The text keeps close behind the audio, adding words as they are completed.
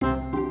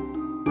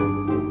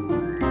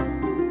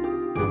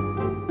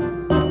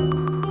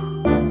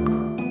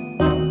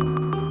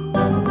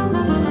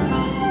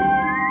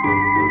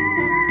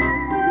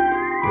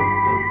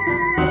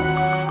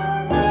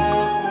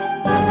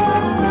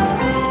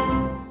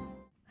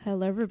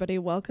Hello, everybody.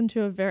 Welcome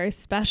to a very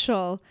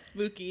special,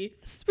 spooky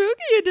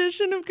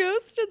edition of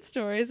Ghosted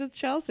Stories. It's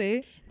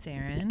Chelsea. It's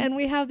Aaron. And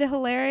we have the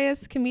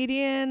hilarious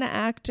comedian,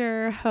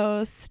 actor,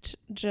 host,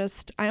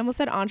 I almost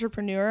said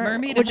entrepreneur.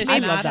 Mermaid which aficionado.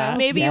 maybe, I love that.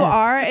 maybe Yes. you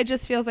are. It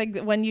just feels like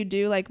when you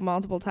do like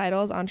multiple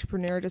titles,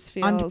 entrepreneur just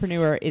feels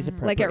Entrepreneur is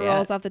appropriate. like it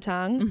rolls off the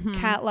tongue.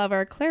 Cat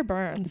lover, Claire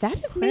Burns.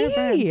 That is Claire me.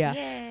 Burns.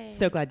 Yay.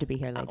 So glad to be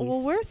here, ladies.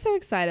 Well, we're so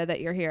excited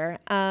that you're here.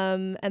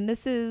 And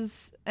this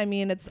is,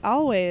 it's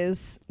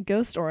always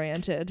ghost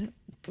oriented.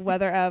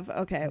 Whether of,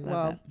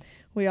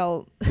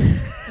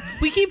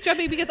 We keep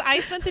jumping because I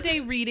spent the day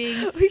reading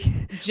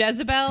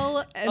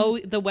Jezebel.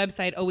 The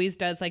website always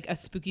does like a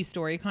spooky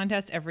story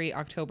contest every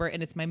October,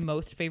 and it's my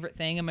most favorite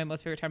thing and my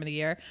most favorite time of the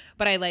year.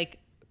 But I like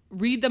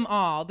read them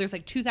all. There's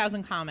like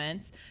 2,000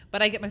 comments,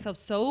 but I get myself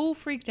so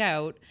freaked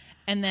out.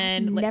 And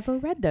then never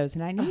read those,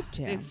 and I need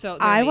to. it's so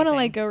I want to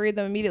like go read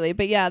them immediately.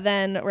 But yeah,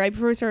 then right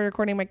before we started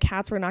recording, my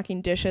cats were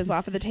knocking dishes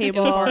off of the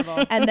table.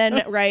 horrible. And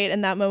then right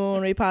in that moment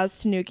when we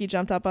paused, Tanuki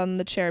jumped up on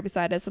the chair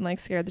beside us and like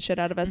scared the shit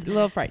out of us. A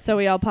little frightened. So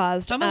we all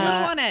paused. I'm a little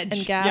on edge.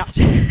 And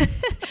gasped.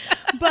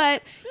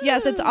 But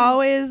yes, it's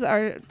always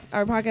our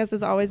podcast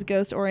is always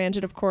ghost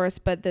oriented, of course,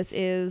 but this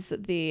is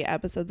the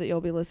episode that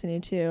you'll be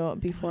listening to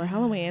before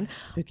Halloween.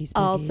 Spooky.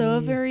 Also,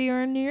 if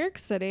you're in New York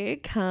City,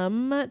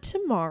 come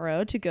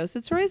tomorrow to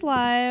Ghosted Stories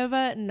Live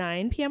at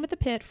 9 p.m. at the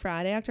Pit,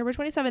 Friday, October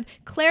 27th.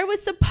 Claire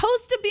was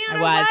supposed to be on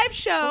our live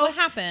show. Well, what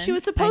happened? She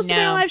was supposed to be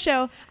on a live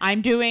show.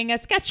 I'm doing a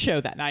sketch show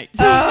that night.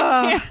 So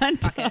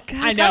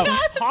I know.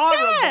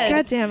 Horrible.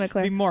 God damn it,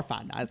 Claire. It'll be more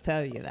fun. I'll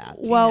tell you that.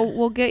 Well,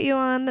 we'll get you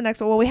on the next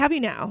one. Well, we have you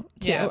now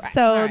too, Yeah,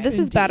 so all right. this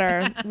is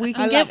better. We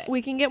can love it.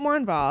 we can get more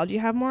involved. You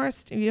have more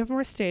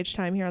stage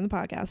time here on the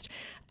podcast.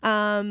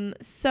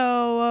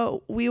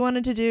 So we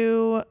wanted to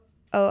do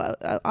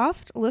a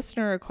oft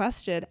listener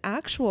requested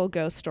actual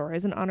ghost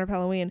stories in honor of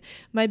Halloween.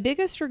 My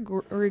biggest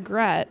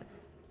regret.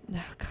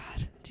 Oh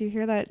God, do you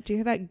hear that? Do you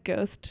hear that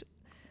ghost?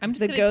 I'm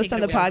just The gonna ghost take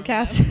on it the away from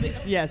podcast.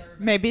 us. Yes,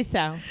 maybe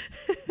so.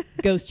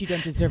 Ghost, you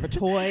don't deserve a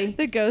toy.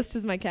 The ghost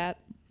is my cat.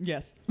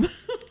 Yes.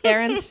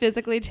 Aaron's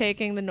physically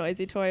taking the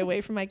noisy toy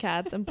away from my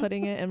cats and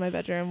putting it in my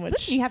bedroom, which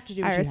Listen, you have to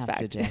do what I you have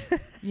to respect.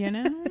 do. You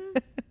know?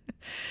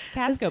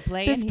 Cats go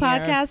play This in here.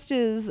 podcast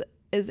is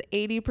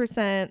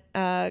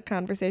 80%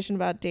 conversation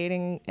about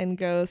dating and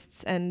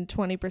ghosts and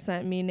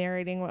 20% me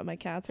narrating what my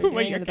cats are What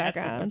doing your in the cats are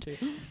background, up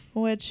to.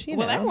 which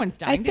Well, everyone's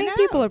I dying to think know.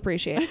 people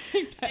appreciate.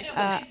 I know, but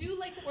I do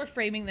like that we're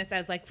framing this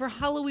as like for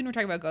Halloween we're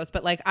talking about ghosts,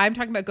 but like I'm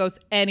talking about ghosts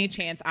any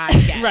chance I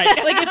get. Right.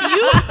 Like if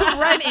you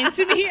run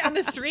into me on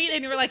the street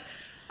and you're like,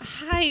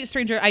 "Hi,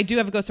 stranger, I do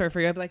have a ghost story for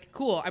you," I'd be like,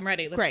 "Cool, I'm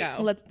ready. Let's Great. go.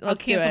 Let's I'll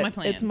do cancel it. my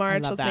plans. It's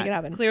March. I love Let's make that. it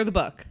happen. Clear the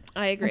book."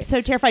 I agree. I'm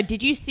so terrified.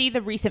 Did you see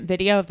the recent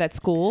video of that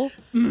school?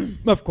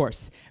 Of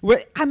course.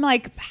 I'm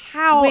like,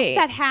 how? Wait.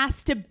 That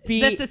has to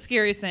be. That's the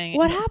scariest thing.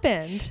 What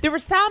happened? There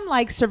was some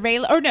like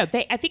surveillance. Or no,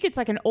 I think it's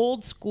like an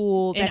old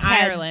school in that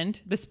had-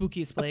 Ireland, the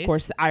spookiest place. Of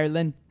course,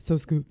 Ireland. So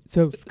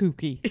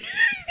spooky.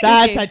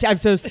 I'm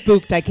so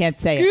spooked. I can't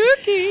say it.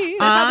 Spooky.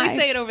 That's how they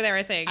say it over there,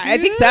 I think. I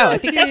think so. I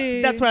think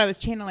that's what I was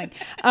channeling.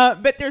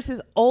 But there's this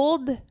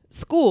old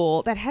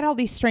school that had all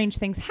these strange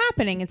things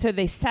happening, and so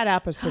they set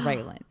up a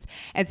surveillance.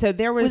 And so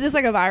there was. Was this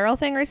like a viral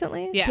thing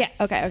recently? Yeah. Yes.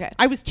 Okay.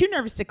 I was too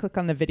nervous to click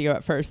on the video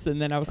at first,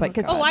 and then I was like,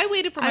 God. Oh, I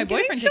waited for my I'm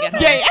getting boyfriend to get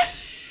home chills. yeah.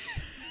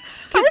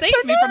 to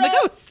save me from the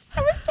ghosts.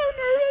 I was so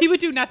nervous. He would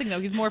do nothing though.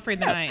 He's more afraid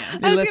than I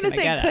am. I was Listen, gonna I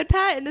say, get it. could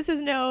Pat, and this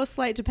is no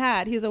slight to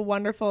Pat. He's a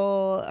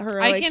wonderful,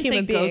 heroic I can't human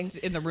say being. ghost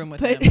in the room with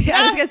But him.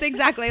 I was gonna say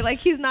exactly. Like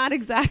he's not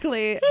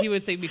exactly He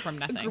would save me from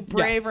nothing.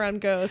 brave Yes.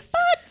 around ghosts.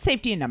 But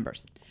safety in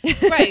numbers.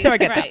 Right. So I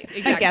get right, that.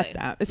 Exactly. I get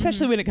that,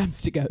 especially when it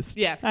comes to ghosts.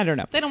 Yeah. I don't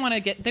know. They don't want to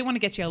get. They want to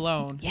get you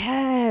alone.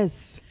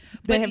 Yes.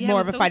 They But have yeah, more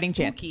it of was a so fighting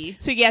spooky.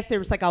 chance. So yes, there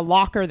was like a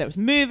locker that was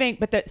moving,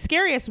 but the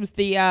scariest was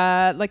the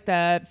like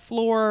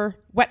the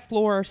wet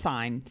floor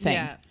sign thing.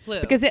 Yeah,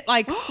 flew. Because it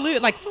like flew,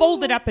 like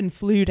folded up and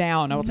flew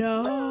down. I was like,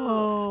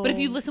 No. But if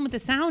you listen with the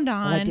sound oh,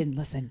 on, I didn't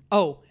listen.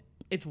 oh,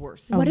 it's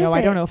worse. Oh What no, is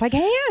I don't it? know if I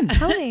can.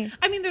 Tell me.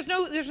 I mean, there's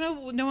no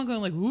one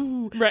going like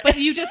ooh, Right. but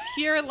you just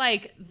hear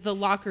like the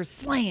locker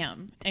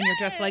slam, and you're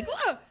just like,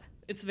 whoa.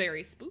 It's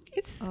very spooky.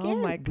 It's scary. Oh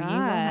my We will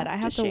God. I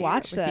have to share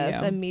watch it with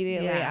this you.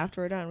 immediately Yeah.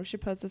 after we're done. We should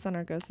post this on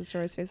our Ghost of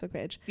Stories Facebook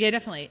page. Yeah,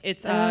 definitely.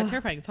 It's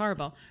terrifying. It's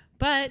horrible.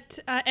 But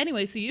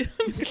anyway, so you.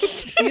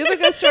 You have a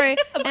ghost story.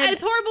 And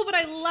It's horrible, but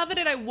I love it,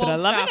 and I won't But I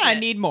love stop it. I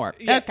need more.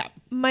 Yeah. Okay.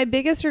 my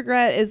biggest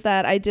regret is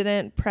that I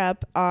didn't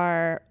prep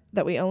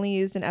that we only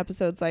used in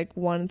episodes like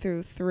 1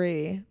 through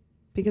 3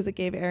 because it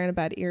gave Aaron a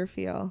bad ear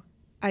feel.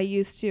 I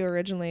used to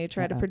originally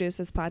try to produce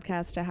this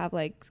podcast to have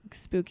like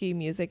spooky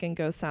music and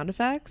ghost sound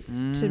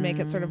effects to make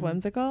it sort of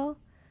whimsical.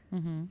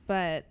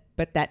 But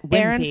But that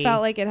Aaron whimsy,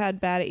 felt like it had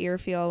bad ear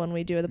feel when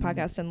we do the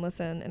podcast and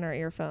listen in our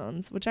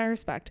earphones, which I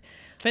respect.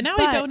 But now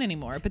But I don't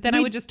anymore. But then I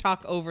would just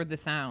talk over the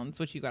sounds,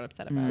 which you got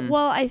upset about.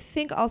 Well, I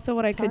think also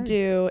what I could hard.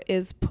 do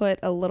is put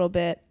a little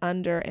bit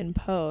under in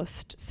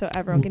post so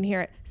everyone can hear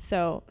it.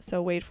 So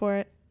wait for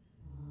it.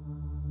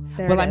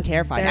 There Well, it I'm is.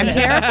 terrified. There I'm it is.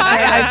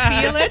 terrified.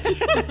 I feel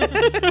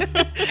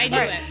it. I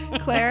knew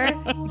it. Claire,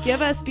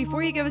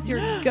 before you give us your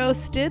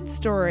ghosted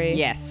story.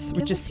 Yes,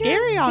 which give is us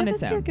scary on give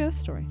its us your own. ghost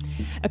story.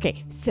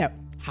 Okay, so,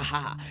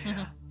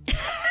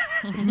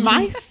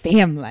 my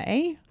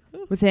family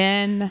was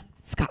in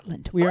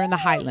Scotland. We were in the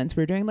Highlands.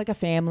 We were doing like a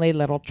family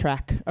little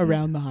trek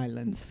around the I'm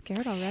Highlands.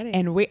 scared already.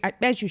 And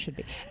as you should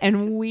be.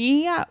 And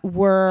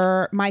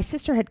my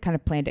sister had kind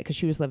of planned it because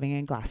she was living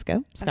in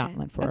Glasgow,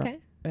 Scotland for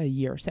a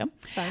year or so.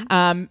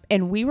 Fun.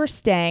 And we were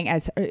staying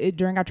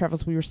during our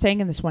travels, we were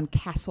staying in this one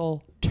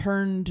castle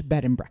turned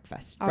bed and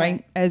breakfast, All right?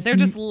 right. As They're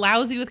just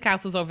lousy with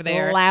castles over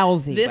there.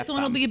 lousy. This with one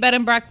will them. be a bed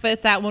and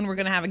breakfast. That one we're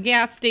gonna have a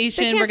gas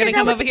station. can't We're gonna figure out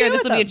come what over to here. do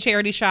This with will be a them.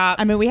 charity shop.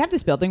 I mean, we have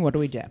this building. What do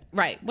we do?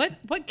 Right. What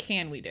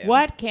can we do?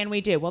 What can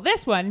we do? Well,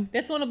 this one,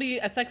 This one will be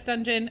a sex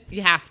dungeon.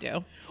 You have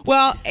to.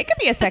 well, it could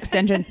be a sex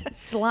dungeon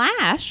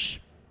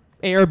slash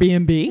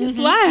Airbnb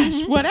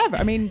slash whatever.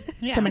 I mean,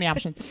 Yeah. so many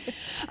options.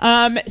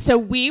 So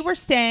we were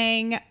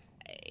staying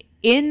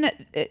in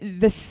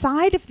the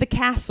side of the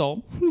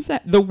castle. Is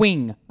that the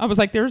wing? I was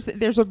like, there's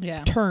a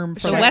Yeah. term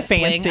for The that West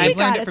fancy. Wing. I've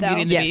got learned it, it from though.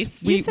 Beauty and the Yes,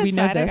 Beast. You said we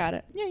know side, I this. got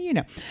it. Yeah, you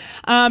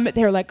know.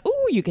 They were like,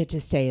 "Oh, you get to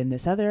stay in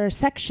this other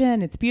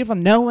section. It's beautiful.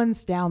 No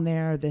one's down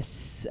there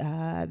this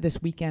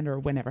weekend or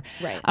whenever."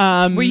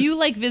 Right. Were you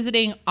like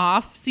visiting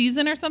off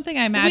season or something?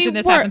 I imagine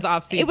this were. happens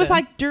off season. It was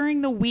like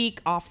during the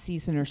week off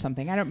season or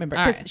something. I don't remember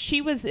All because right.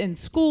 she was in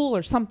school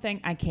or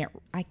something. I can't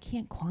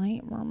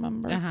quite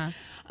remember.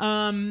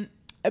 Uh-huh.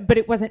 But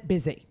it wasn't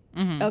busy.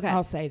 Okay.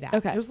 I'll say that.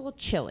 Okay. It was a little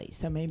chilly,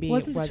 so maybe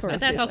Wasn't it the was.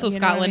 tourist But that's also you know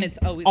what I Scotland. mean? It's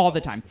always all the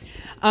cold.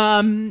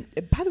 time.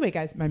 By the way,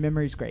 guys, my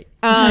memory's great.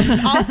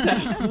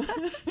 Also,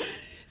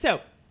 so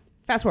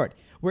fast forward.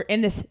 We're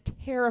in this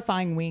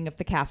terrifying wing of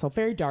the castle,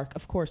 very dark,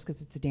 of course,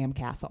 because it's a damn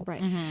castle.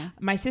 Right.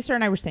 My sister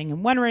and I were staying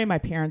in one room. My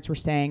parents were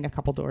staying a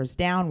couple doors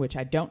down, which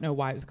I don't know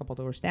why it was a couple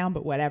doors down,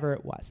 but whatever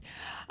it was.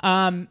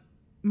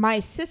 My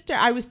sister,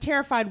 I was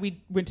terrified.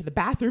 We went to the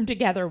bathroom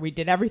together. We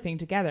did everything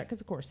together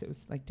because, of course, it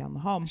was like down the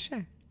hall.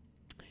 Sure.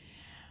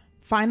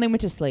 Finally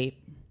went to sleep.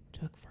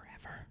 Took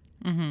forever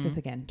because,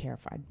 again,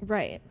 terrified.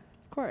 Right.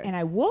 Of course. And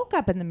I woke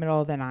up in the middle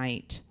of the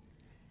night.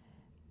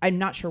 I'm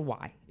not sure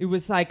why. It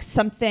was like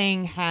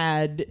something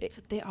had... That's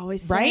what they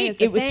always say. Right? is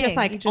the It was just thing.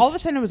 like, You all of a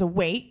sudden I was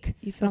awake.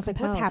 you And feel I was like,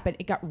 what's compelled. happened?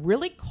 It got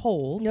really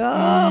cold.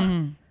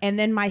 No. And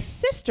then my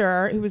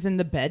sister, who was in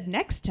the bed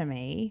next to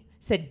me,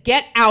 said,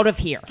 "Get out of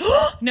here."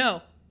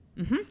 No.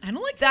 I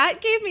don't like That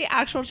gave me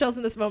actual chills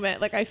in this moment.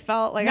 Like I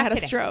felt like I Not had a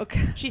kidding. stroke.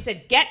 She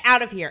said, "Get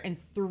out of here," and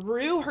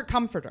threw her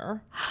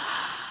comforter.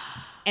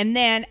 And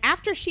then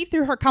after she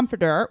threw her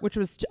comforter, which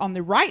was on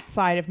the right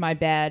side of my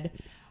bed,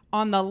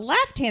 on the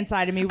left-hand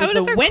side of me was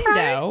would've the started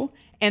window,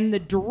 and the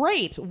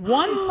drapes,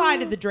 one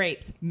side of the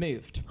drapes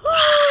moved.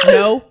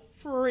 No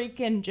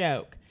freaking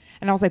joke.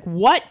 And I was like,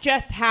 what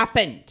just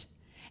happened?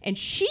 And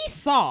she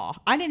saw,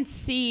 I didn't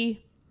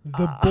see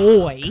the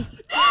boy.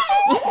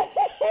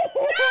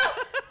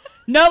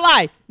 No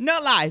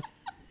lie.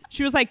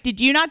 She was like, "Did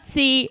you not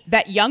see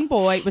that young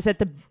boy was at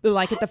the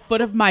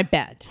foot of my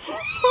bed?"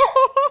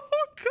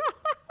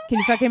 Can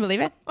you fucking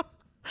believe it?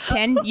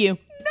 Can you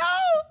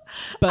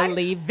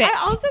believe it? I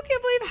also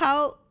can't believe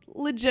how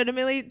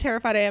legitimately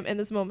terrified I am in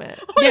this moment.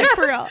 Yeah.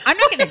 For real. I'm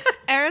not kidding.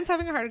 Aaron's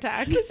having a heart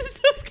attack. this is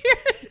so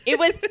scary. It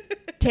was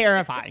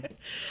terrifying.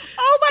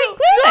 Oh So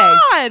my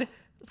god.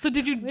 So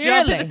did you jump in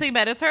Clearly. the same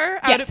bed as her?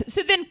 I Yes. would've-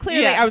 So then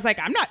clearly Yeah. I was like,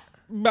 I'm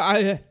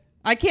not.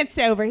 I can't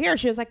stay over here.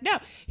 She was like, "No."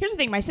 Here's the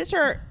thing. My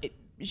sister,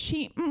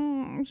 she's a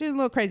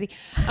little crazy.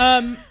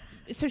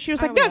 So she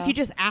was like, Aren't "No, we if all? you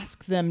just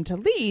ask them to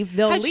leave,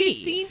 they'll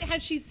leave."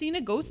 Had she seen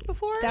a ghost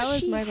before? That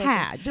was She my question.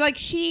 had like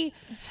she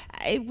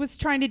was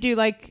trying to do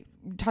like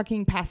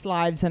talking past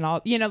lives and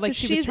all, you know, like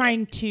So she was she's-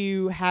 trying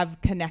to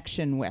have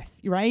connection with,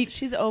 right?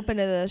 She's open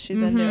to this.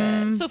 She's into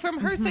it. So from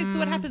her side, so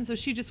what happened? So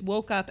she just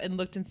woke up and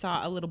looked and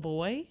saw a little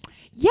boy.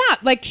 Yeah,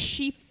 like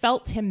she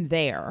felt him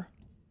there.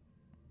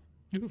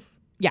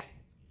 Yeah.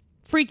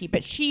 Freaky,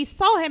 but she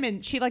saw him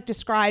and she like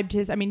described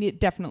his, I mean, it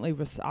definitely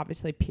was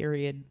obviously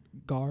period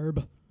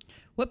garb.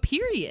 What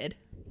period?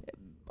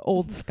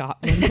 Old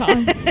Scotland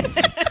times.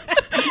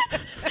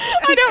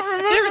 I don't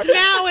remember. There's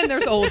now and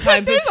there's old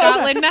times in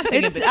Scotland.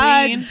 Nothing in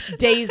between.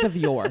 Days of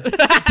yore.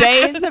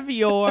 Days of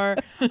yore.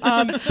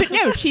 But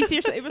no, she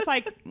seriously, it was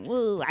like,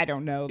 I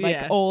don't know, like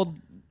Yeah. old,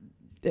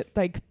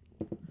 like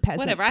peasant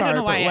Whatever. I don't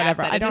know garb why or I whatever. asked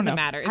that. I It don't doesn't know.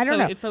 matter. I don't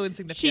know. It's so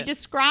insignificant. She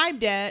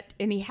described it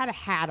and he had a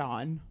hat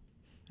on.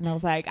 And I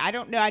was like, I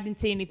don't know. I didn't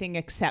see anything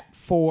except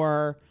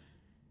for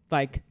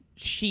like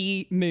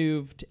she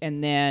moved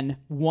and then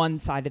one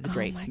side of the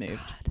drapes my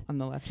moved on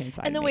the left-hand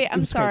side. And then of me. wait, It I'm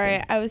was sorry.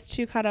 crazy. I was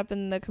too caught up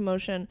in the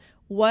commotion.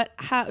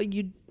 How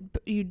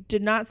you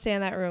did not stay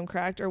in that room,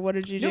 correct? Or what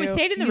did you do? No, we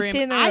stayed in the You room.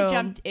 stayed in the I room,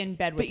 jumped in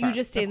bed with but her. you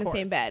just stayed in the of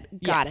same course. bed.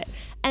 Got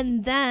Yes. it.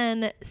 And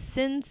then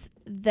since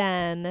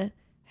then,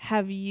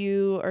 have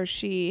you or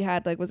she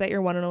had like, was that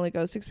your one and only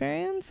ghost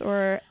experience?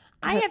 Or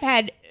I have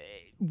had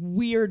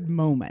weird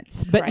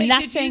moments, but Right.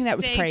 nothing Did you that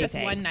was stay crazy. Just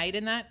one night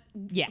in that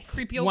Yes,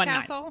 creepy old one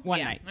castle? night. One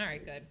Yeah. night. All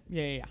right, good.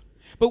 Yeah.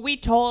 But we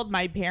told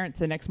my parents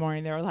the next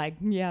morning. They were like,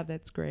 "Yeah,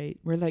 that's great."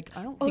 We're like,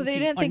 "I don't." Oh, think they you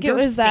didn't think it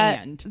was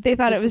that. understand. They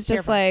thought This it was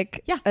just terrifying.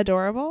 like Yeah.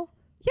 adorable.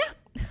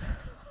 Yeah.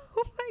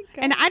 Oh my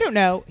god. And I don't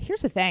know.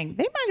 Here's the thing: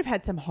 they might have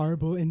had some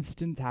horrible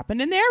instance happen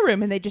in their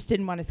room, and they just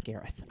didn't want to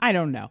scare us. I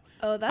don't know.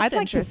 Oh, that's I'd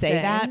like to say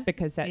interesting. that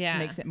because that Yeah.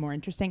 makes it more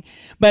interesting.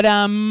 But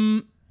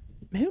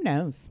who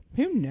knows?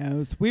 Who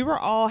knows? We were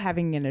all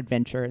having an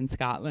adventure in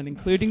Scotland,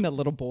 including the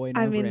little boy in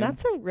our I mean, room.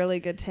 that's a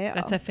really good tale.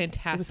 That's a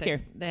fantastic.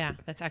 scary. Yeah,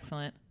 that's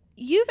excellent.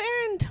 You've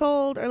Erin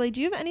told, or like,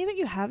 do you have any that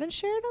you haven't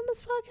shared on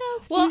this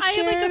podcast? Well, You I have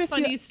shared like a if you-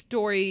 funny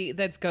story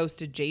that's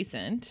ghost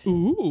adjacent.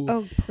 Ooh.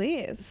 Oh,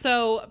 please.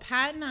 So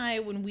Pat and I,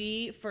 when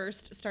we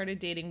first started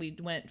dating, we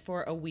went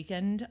for a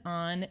weekend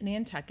on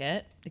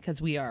Nantucket because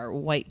we are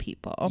white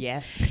people.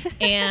 Yes.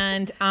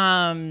 And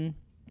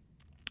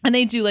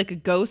they do like a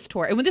ghost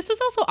tour. And when this was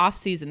also off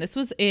season, this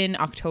was in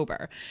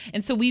October.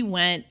 And so we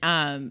went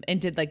and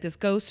did like this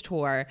ghost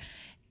tour.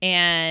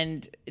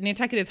 And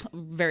Nantucket is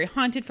very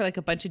haunted for like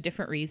a bunch of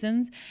different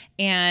reasons.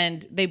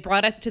 And they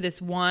brought us to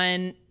this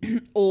one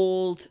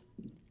old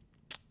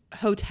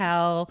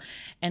hotel,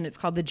 and it's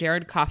called the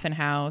Jared Coffin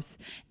House.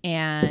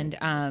 And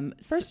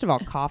First of all,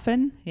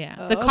 coffin. yeah,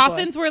 Oh, the boy.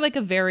 Coffins were like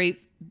a very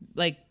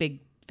like big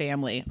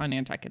family on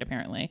Nantucket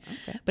apparently,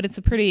 but it's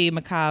a pretty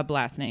macabre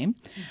last name.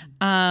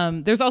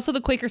 There's also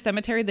the Quaker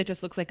Cemetery that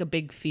just looks like a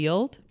big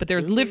field, but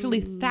there's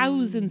literally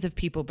thousands of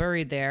people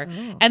buried there.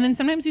 And then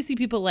sometimes you see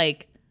people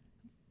like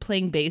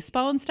playing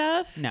baseball and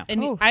stuff. No.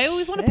 And Oh, I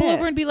always want to pull shit.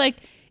 over and be like,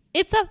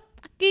 it's a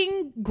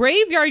fucking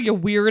graveyard, you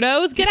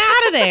weirdos. Get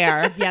out of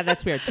there. Yeah,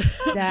 that's weird.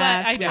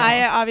 I know.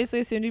 I obviously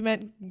assumed you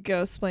meant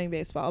ghosts playing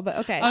baseball, but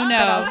okay. Oh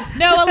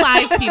no,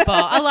 alive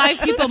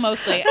people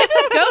mostly. If it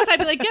was ghosts, I'd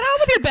be like, get on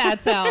with your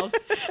bad selves.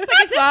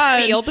 Like, is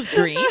this Field of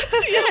Dreams?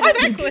 Yeah,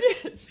 exactly.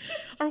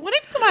 Or what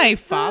if my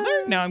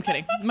father? No, I'm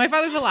kidding. My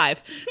father's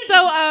alive.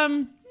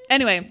 So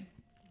anyway,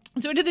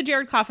 so we did the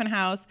Jared Coffin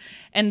House,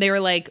 and they were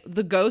like,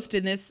 the ghost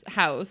in this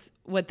house,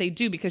 what they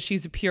do, because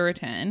she's a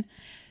Puritan,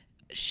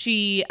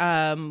 she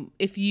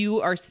if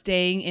you are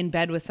staying in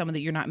bed with someone that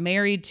you're not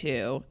married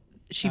to,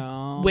 she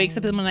wakes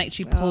up in the middle of the night,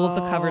 she pulls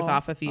the covers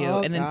off of you,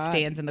 and then God.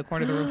 stands in the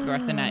corner of the room for the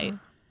rest of the night.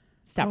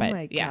 Stop Oh it.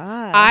 my Yeah.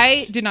 gosh.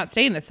 I did not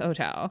stay in this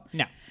hotel.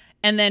 No.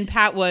 And then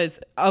Pat was,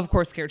 of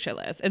course, scared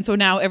shitless. And so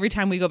now every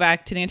time we go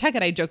back to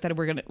Nantucket, I joke that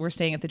we're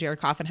staying at the Jared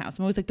Coffin House.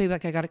 I'm always like, baby,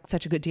 like I got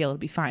such a good deal, it'll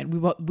be fine. We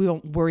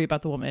won't worry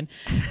about the woman.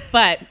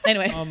 But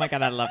anyway, Oh my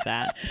God, I love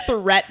that.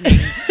 Threatening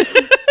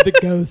the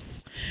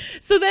ghost.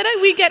 so then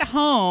we get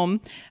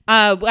home.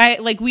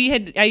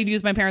 I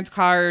used my parents'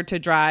 car to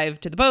drive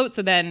to the boat.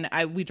 So then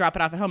we drop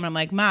it off at home, and I'm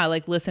like, Ma,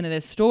 like listen to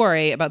this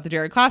story about the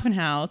Jared Coffin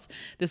House.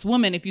 This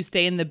woman, if you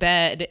stay in the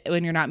bed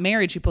when you're not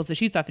married, she pulls the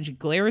sheets off and she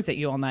glares at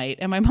you all night.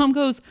 And my mom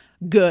goes,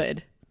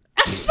 good.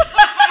 I'm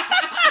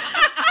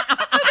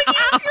like,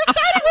 you're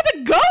starting with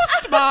a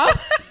ghost, Mom.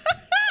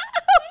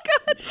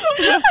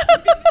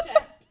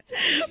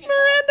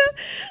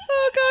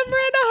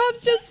 Miranda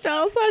Hobbs just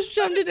fell /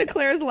 jumped into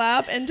Claire's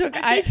lap and took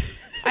I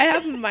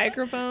have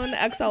microphone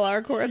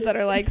XLR cords that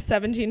are like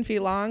 17 feet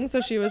long,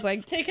 so she was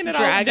like Taking it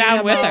all dragging down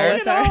them with all her.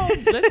 with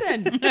her.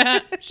 Listen,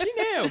 she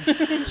knew.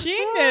 She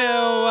knew.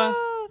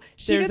 Oh,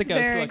 she There's gets a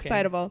ghost very looking.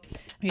 excitable.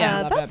 Yeah,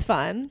 I love That's it.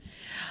 fun.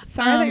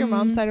 Sorry that your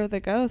mom sided with a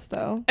ghost,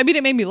 though. I mean,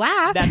 it made me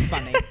laugh. That's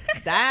funny.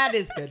 That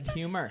is good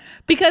humor.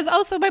 Because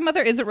also my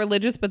mother isn't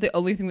religious, but the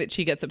only thing that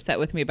she gets upset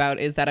with me about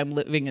is that I'm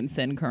living in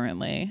sin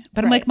currently.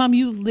 But I'm Right. like, Mom,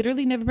 you've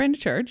literally never been to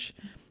church.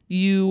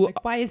 You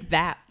Like, why is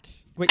that?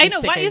 What I you're know.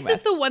 Why sticking is this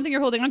with? the one thing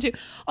you're holding on to?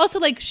 Also,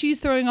 like, she's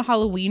throwing a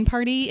Halloween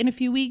party in a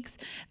few weeks,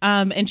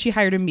 and she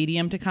hired a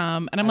medium to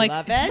come. And I'm like,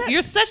 love it.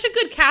 you're such a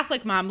good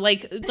Catholic mom.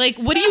 Like,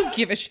 what do you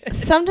give a shit?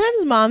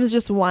 Sometimes moms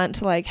just want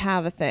to like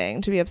have a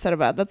thing to be upset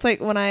about. That's like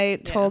when I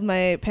told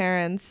my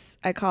parents,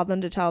 I called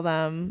them to tell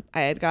them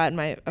I had gotten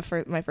my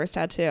first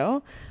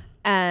tattoo.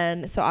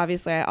 And so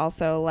obviously I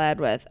also led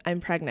with, I'm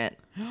pregnant.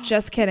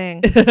 Just kidding.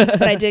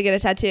 But I did get a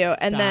tattoo.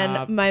 And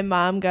Stop. then my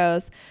mom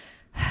goes,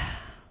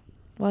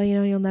 well,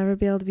 you'll never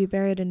be able to be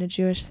buried in a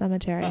Jewish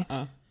cemetery.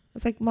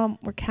 It's like, Mom,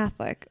 we're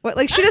Catholic. What?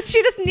 Like she just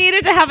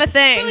needed to have a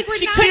thing. But, like, we're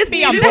she not just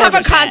be on needed to board have a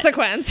with it.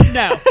 consequence.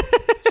 No.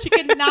 She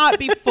could not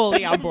be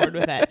fully on board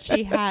with it.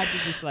 She had to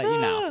just let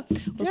you know. Well,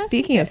 Just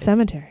speaking in of case.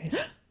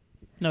 cemeteries,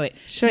 No, wait.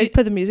 should I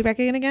put the music back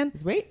in again?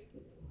 Just wait.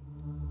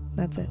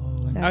 That's it.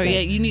 Oh, That's it. yeah.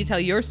 You need to tell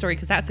your story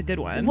because that's a good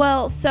one.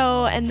 Well,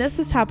 so, and this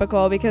was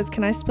topical because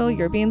can I spill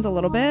your beans a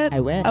little bit? I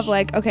wish. Of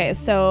like, okay,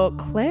 so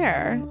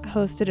Claire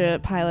hosted a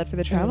pilot for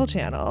the Travel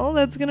Channel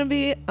that's going to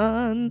be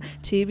on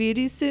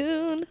TBD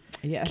soon.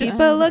 Yes. Keep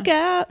a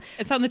lookout.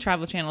 It's on the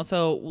Travel Channel.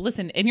 So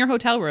listen, in your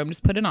hotel room,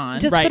 just put it on.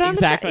 Just Right, put on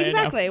exactly, I know.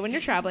 exactly. When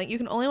you're traveling, you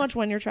can only watch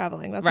when you're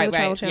traveling. That's how Right, the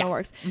Travel right, Channel yeah.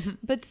 works.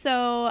 But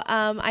so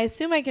I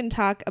assume I can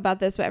talk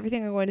about this, but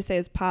everything I'm going to say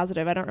is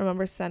positive. I don't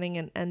remember signing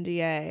an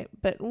NDA,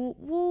 but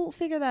we'll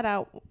figure that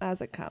out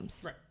as it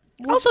comes. Right.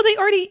 Also, they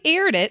already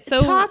aired it.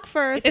 So Talk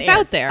first. It's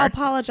out there. I'll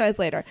apologize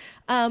later.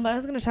 But I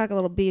was going to talk a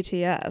little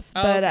BTS,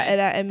 Oh, but okay. it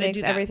Then makes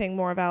do that. everything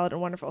more valid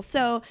and wonderful.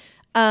 So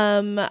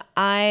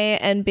I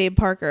and Babe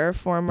Parker,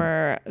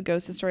 former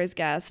Ghost of Stories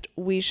guest,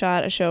 we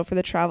shot a show for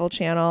the Travel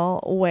Channel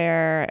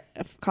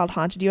called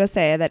Haunted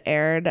USA that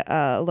aired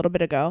a little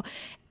bit ago.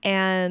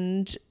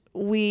 And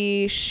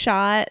we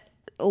shot,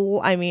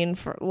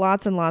 for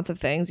lots and lots of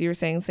things. You were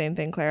saying the same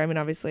thing, Claire. I mean,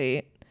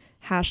 obviously,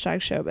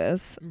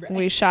 #showbiz. Right.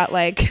 We shot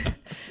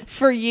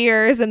for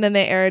years and then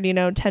they aired,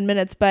 10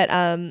 minutes. But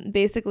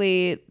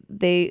basically,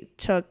 they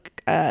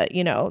took,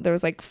 there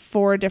was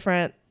 4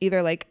 different, either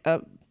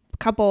a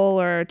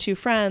couple or 2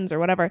 friends or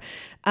whatever,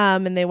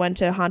 and they went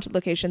to haunted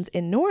locations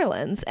in New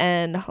Orleans,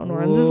 and New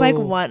Orleans is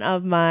one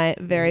of my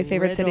very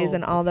favorite cities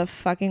in all the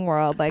fucking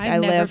world. I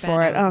live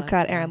for it. Oh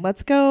god, Erin,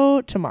 let's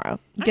go tomorrow.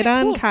 Get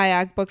on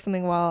kayak, book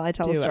something while I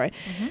tell the story.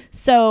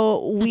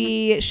 So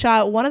we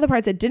shot one of the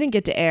parts that didn't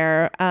get to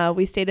air.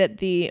 We stayed at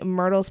the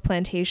Myrtles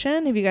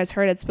Plantation. Have you guys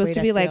heard? It's supposed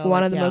to be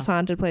one of the most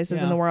haunted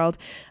places in the world.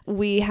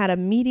 We had a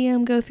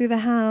medium go through the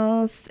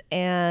house,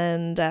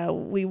 and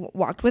we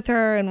walked with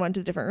her and went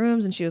to different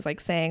rooms, and she was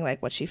saying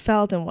what she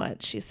felt and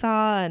what she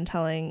saw, and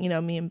telling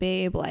me and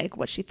Babe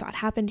what she thought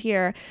happened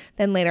here.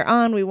 Then later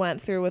on we went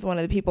through with one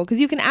of the people, because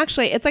you can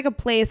actually, it's a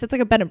place, it's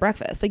a bed and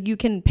breakfast, you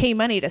can pay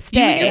money to stay.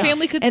 You and your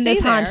family could in stay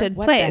this there. haunted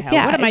What place. the hell?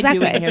 Yeah, what am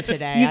exactly. I doing here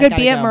today? You could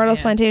be at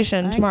Myrtles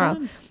Plantation tomorrow.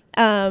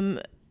 Come.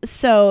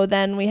 So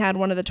then we had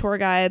one of the tour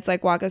guides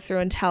walk us through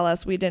and tell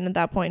us. We didn't at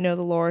that point know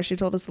the lore. She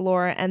told us the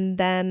lore, and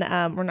then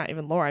or not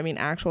even lore,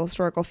 actual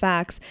historical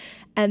facts.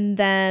 And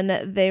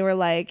then they were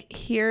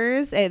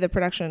the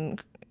production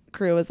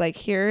crew was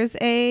here's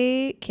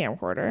a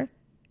camcorder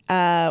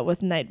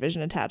with night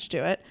vision attached to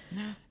it.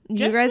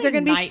 You guys are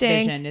going to be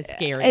staying. Vision is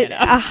scary.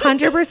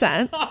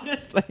 100%.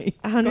 Honestly.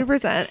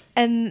 100%.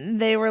 And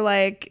they were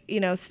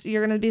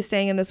you're going to be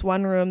staying in this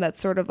one room that's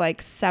sort of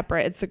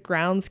separate. It's the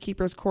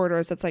groundskeeper's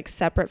quarters that's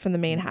separate from the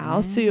main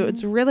house. So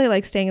it's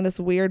really staying in this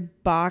weird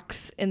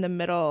box in the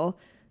middle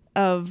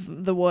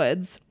of the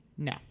woods.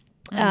 No.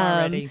 I'm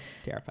already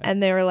terrified.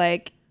 And they were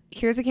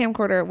here's a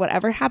camcorder.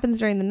 Whatever happens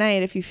during the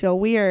night, if you feel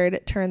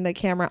weird, turn the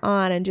camera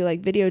on and do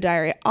video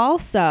diary.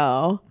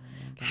 Also,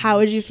 how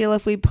would you feel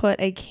if we put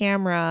a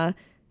camera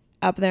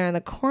up there in the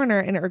corner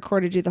and it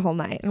recorded you the whole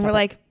night? And we're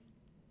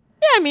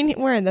yeah,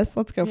 we're in this.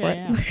 Let's go for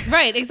it.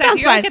 Right,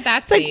 exactly. Sounds You're fine. at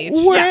that stage.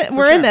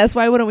 We're in this.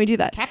 Why wouldn't we do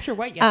that? Capture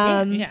what you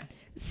can. Yeah.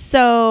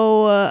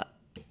 So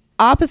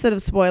opposite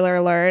of spoiler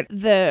alert,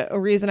 the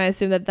reason I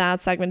assume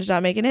that segment did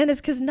not make it in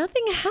is because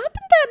nothing happened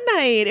that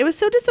night. It was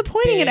so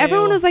disappointing. And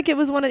everyone was it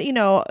was one of,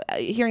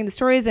 hearing the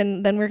stories,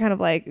 and then we were kind of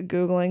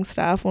Googling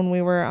stuff when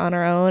we were on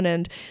our own,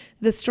 and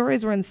the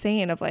stories were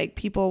insane of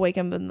people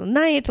waking up in the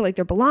night to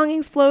their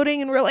belongings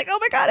floating, and we're oh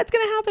my God, it's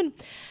going to happen.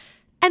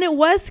 And it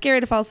was scary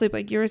to fall asleep,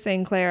 like you were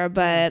saying, Claire,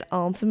 but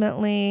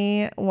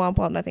ultimately, womp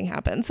womp, nothing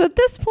happened. So at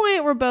this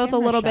point, we're both a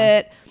little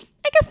bit,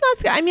 I guess not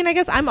scared. I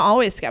guess I'm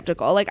always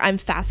skeptical. I'm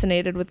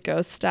fascinated with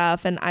ghost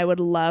stuff, and I would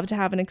love to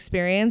have an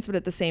experience, but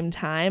at the same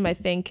time, I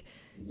think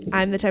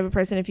I'm the type of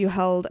person, if you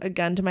held a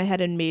gun to my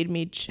head and made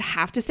me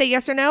have to say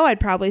yes or no,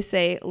 I'd probably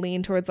say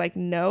lean towards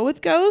no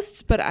with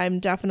ghosts, but I'm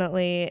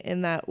definitely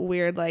in that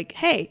weird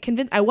hey,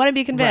 I want to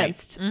be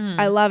convinced. Right. Mm-hmm.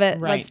 I love it.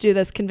 Right. Let's do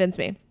this. Convince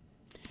me.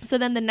 So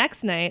then the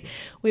next night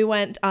we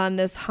went on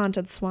this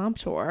haunted swamp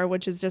tour,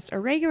 which is just a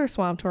regular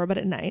swamp tour, but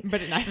at night.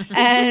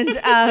 And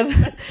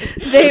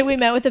we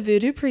met with a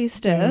voodoo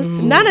priestess.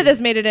 Ooh. None of this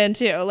made it in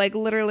too,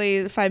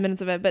 literally 5 minutes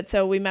of it. But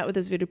so we met with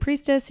this voodoo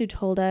priestess who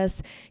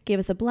gave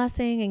us a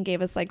blessing and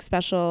gave us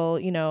special,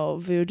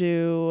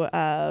 voodoo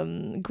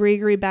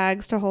gree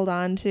bags to hold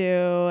on to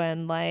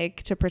and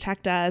to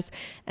protect us.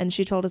 And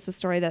she told us a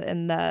story that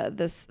in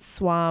this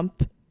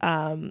swamp,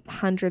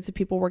 hundreds of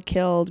people were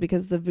killed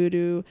because the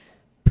voodoo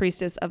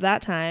priestess of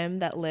that time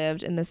that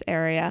lived in this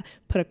area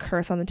put a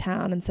curse on the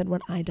town and said,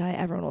 when I die,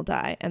 everyone will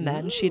die. And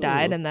then she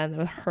died, and then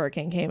the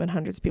hurricane came and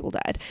hundreds of people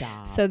died.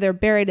 Stop. So they're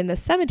buried in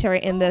this cemetery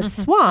in this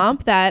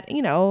swamp that,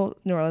 New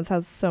Orleans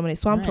has so many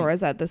swamp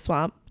tours that the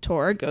swamp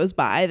tour goes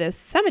by this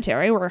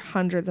cemetery where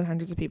hundreds and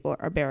hundreds of people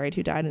are buried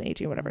who died in the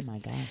 18 whatever. Oh my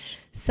gosh.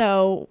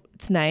 So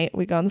it's night.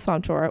 We go on the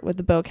swamp tour with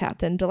the boat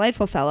captain,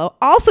 delightful fellow,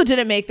 also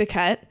didn't make the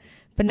cut.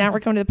 But now we're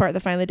coming to the part that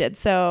finally did.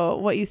 So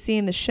what you see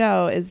in the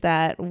show is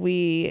that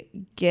they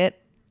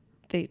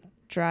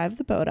drive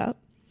the boat up.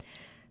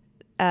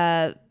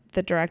 The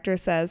director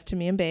says to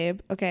me and Babe,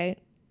 okay,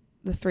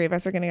 the 3 of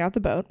us are going to get out the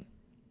boat.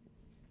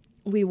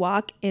 We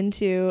walk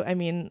into,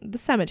 the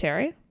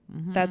cemetery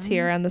that's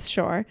here on this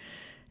shore.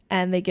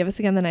 And they give us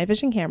again the night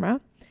vision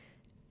camera.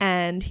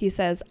 And he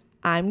says,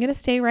 I'm going to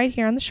stay right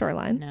here on the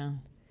shoreline. No.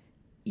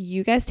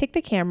 You guys take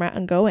the camera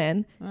and go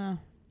in.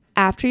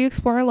 After you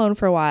explore alone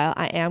for a while,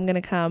 I am going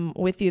to come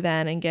with you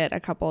then and get a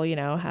couple,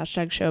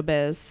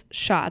 #showbiz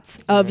shots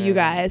of you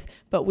guys.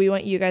 But we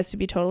want you guys to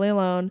be totally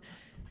alone.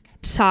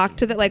 Talk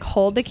to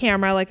hold the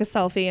camera like a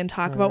selfie and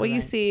talk about what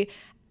you see.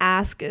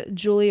 Ask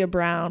Julia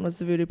Brown was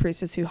the voodoo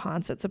priestess who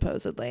haunts it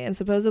supposedly. And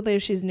supposedly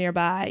if she's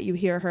nearby, you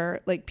hear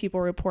her, people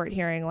report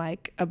hearing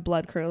a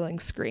blood curdling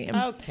scream.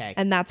 Okay.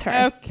 And that's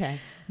her. Okay.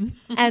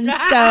 And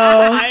so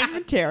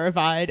I'm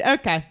terrified.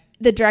 Okay.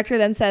 the director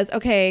then says,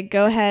 okay,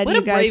 go ahead. What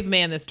you a guys. brave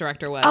man this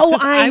director was. Oh,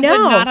 'Cause I know.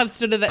 would not have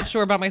stood at that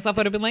shore by myself. I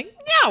would have been like,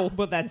 no.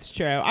 Well, that's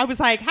true. I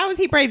was like, how is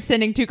he brave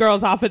sending 2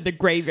 girls off at the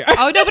graveyard?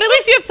 Oh, no, but at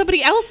least you have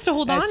somebody else to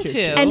hold That's on true.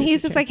 to. And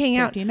he's just like hanging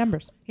out. Safety in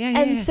numbers.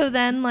 And so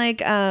then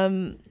like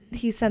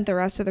he sent the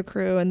rest of the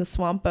crew and the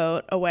swamp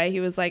boat away. He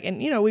was like, and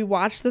we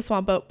watched the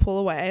swamp boat pull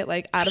away,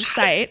 like out of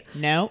sight.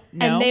 No.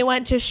 And they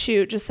went to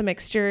shoot just some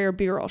exterior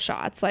B-roll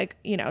shots, like,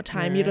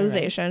 time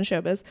utilization,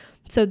 showbiz.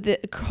 So the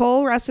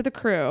whole rest of the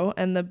crew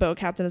and the boat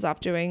captain is off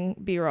doing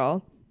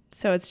B-roll.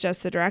 So it's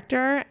just the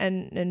director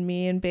and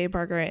me and Babe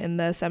Parker in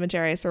the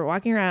cemetery. So we're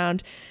walking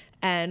around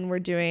and we're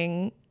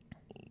doing,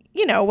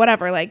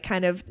 whatever, like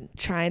kind of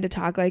trying to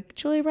talk like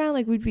Julia Brown,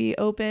 like we'd be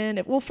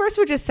open. First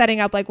we're just setting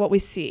up like what we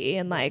see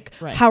and like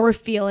how we're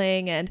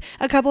feeling. And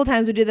a couple of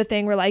times we do the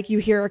thing where like you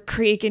hear a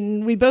creak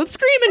and we both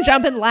scream and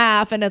jump and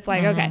laugh. And it's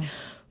like, okay.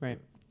 Right.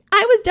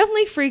 I was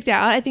definitely freaked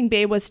out. I think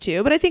Babe was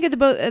too. But I think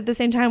at the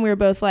same time, we were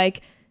both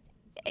like,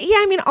 yeah,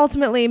 I mean,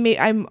 ultimately,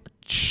 I'm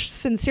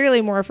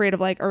sincerely more afraid of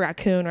like a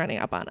raccoon running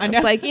up on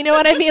us. Like, you know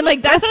what I mean?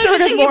 Like that's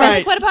sort of more.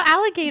 Like, what about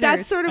alligators?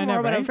 That's sort of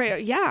more what I'm afraid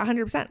of. Yeah,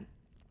 100%.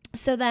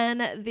 So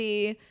then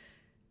we're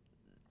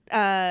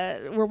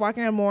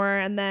walking around more,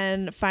 and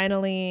then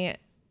finally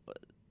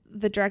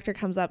the director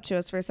comes up to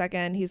us for a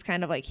second. He's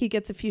kind of like, he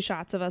gets a few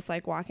shots of us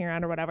like walking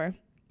around or whatever.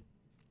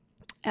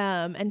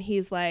 And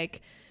he's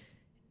like,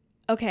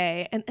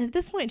 okay. And at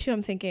this point too,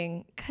 I'm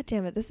thinking, God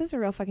damn it, this is a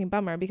real fucking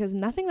bummer because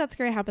nothing that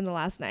scary happened the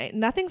last night.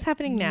 Nothing's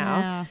happening now.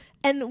 Yeah.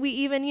 And we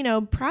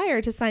even,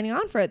 prior to signing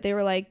on for it, they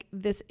were like,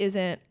 this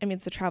isn't, I mean,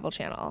 it's a Travel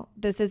Channel.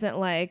 This isn't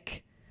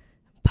like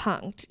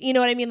punked. You know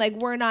what I mean?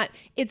 Like we're not,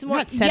 it's more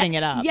not setting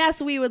it up.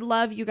 Yes, we would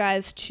love you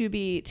guys to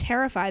be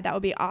terrified. That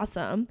would be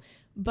awesome.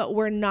 But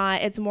we're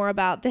not, it's more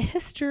about the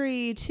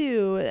history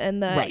too.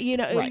 And the,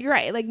 you're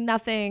right. Like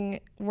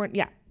nothing, we're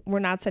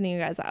not setting you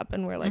guys up.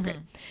 And we're like, great.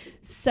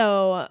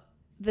 So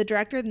the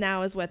director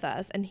now is with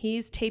us and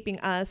he's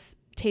taping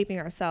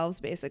ourselves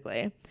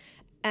basically.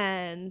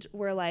 And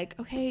we're like,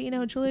 okay,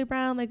 Julia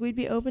Brown, like we'd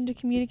be open to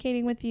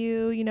communicating with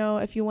you,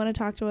 if you want to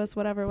talk to us,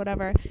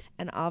 whatever.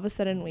 And all of a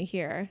sudden we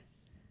hear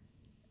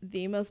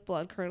the most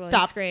blood curdling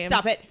scream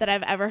that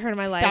I've ever heard in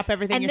my life. Stop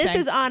everything and you're this saying.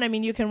 is on, I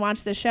mean, you can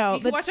watch the show.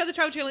 You can watch on the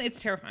Travel Channel. It's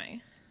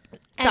terrifying.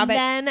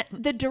 Then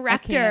the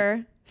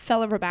director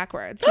fell over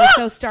backwards. He was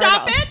so startled.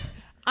 Stop it!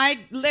 I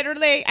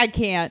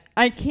can't.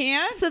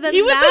 So then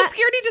he was so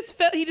scared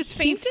he just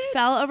fainted. He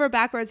fell over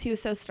backwards. He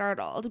was so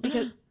startled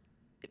because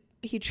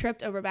he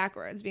tripped over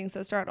backwards being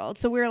so startled.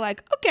 So we were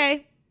like,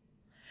 okay,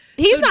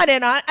 he's not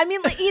in on. I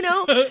mean, like, and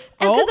oh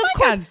my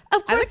God.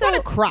 Of course, I want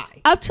to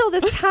cry. Up till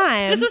this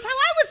time, This was how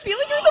I was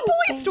feeling during the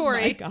boy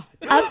story. Oh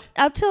my God.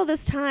 up till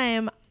this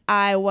time,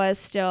 I was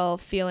still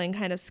feeling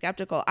kind of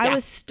skeptical. I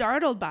was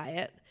startled by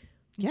it,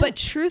 but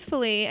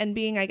truthfully, and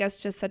being, I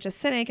guess, just such a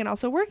cynic, and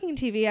also working in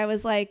TV, I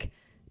was like,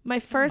 my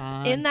first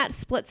in that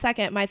split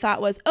second, my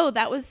thought was, oh,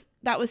 that was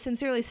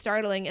sincerely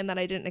startling, and that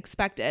I didn't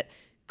expect it.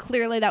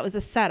 Clearly, that was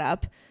a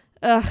setup.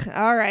 Ugh,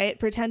 all right,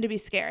 pretend to be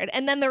scared.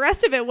 And then the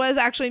rest of it was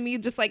actually me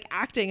just like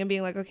acting and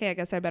being like, okay, I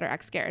guess I better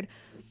act scared.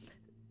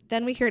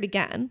 Then we hear it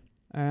again.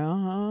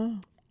 Uh-huh.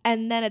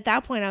 And then at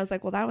that point I was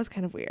like, well, that was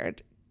kind of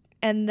weird.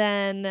 And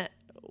then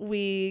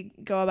we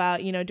go about,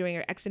 doing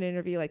our exit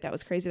interview. Like that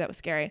was crazy. That was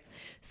scary.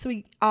 So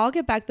we all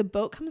get back. The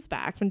boat comes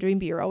back from doing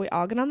B-roll. We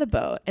all get on the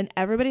boat and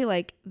everybody,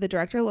 like the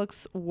director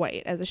looks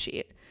white as a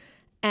sheet.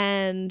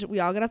 And we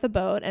all get off the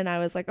boat and I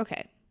was like,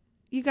 okay,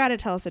 you got to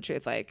tell us the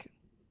truth. Like,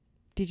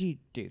 did you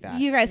do that?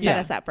 You guys set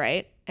us up,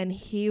 right? And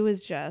he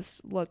was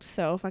just looked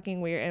so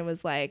fucking weird and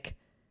was like,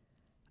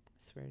 I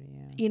swear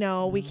to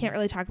you. We can't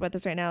really talk about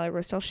this right now. Like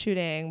we're still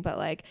shooting, but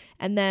like,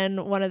 and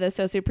then one of the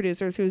associate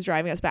producers who was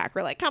driving us back,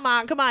 we're like, come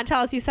on,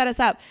 tell us you set us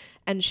up.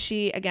 And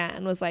she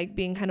again was like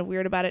being kind of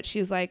weird about it. She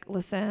was like,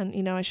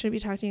 listen, I shouldn't be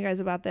talking to you guys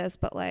about this,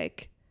 but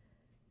like,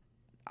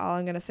 all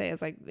I'm going to say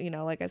is like,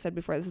 like I said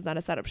before, this is not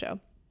a setup show.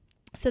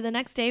 So the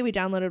next day we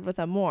downloaded with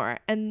them more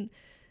and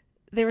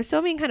they were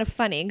still being kind of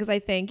funny because I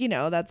think,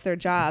 that's their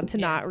job to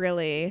not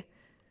really.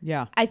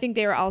 Yeah. I think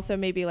they were also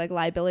maybe like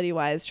liability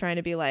wise trying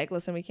to be like,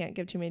 listen, we can't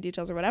give too many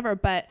details or whatever.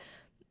 But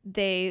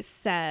they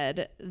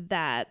said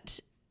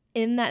that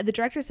the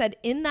director said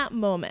in that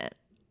moment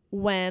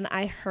when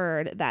I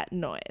heard that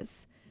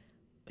noise,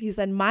 he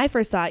said, my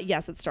first thought,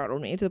 yes, it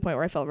startled me to the point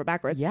where I fell over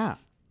backwards. Yeah.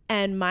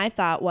 And my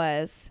thought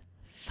was,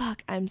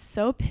 fuck, I'm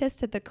so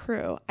pissed at the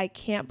crew. I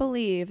can't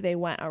believe they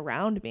went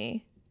around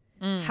me.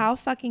 How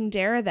fucking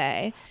dare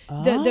they?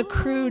 The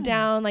crew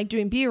down like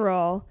doing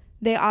B-roll,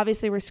 they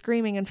obviously were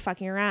screaming and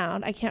fucking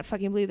around. I can't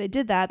fucking believe they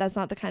did that. That's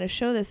not the kind of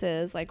show this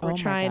is. Like we're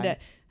trying to,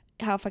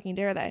 how fucking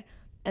dare they?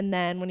 And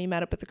then when he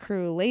met up with the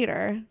crew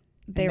later,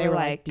 they were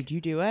like, did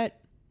you do it?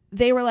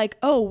 They were like,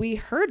 oh, we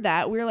heard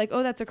that. We were like,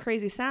 oh, that's a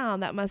crazy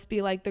sound. That must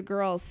be like the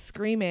girls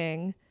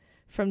screaming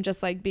from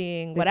just like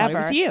being whatever.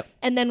 It was you.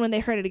 And then when they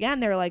heard it again,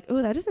 they were like,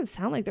 oh, that doesn't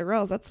sound like the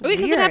girls. That's weird.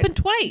 Because it happened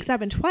twice. It's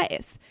happened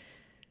twice.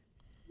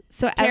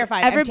 So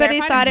Terrified.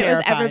 everybody thought it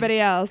was terrified. everybody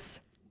else.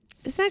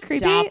 Isn't that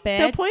creepy? Stop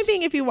So it. point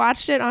being, if you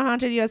watched it on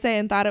Haunted USA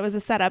and thought it was a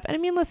setup, and I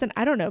mean, listen,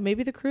 I don't know,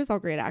 maybe the crew's all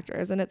great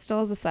actors and it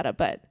still is a setup,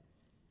 but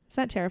is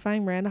that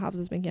terrifying? Miranda Hobbs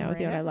is making out with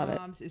you and I love it.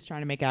 Hobbs is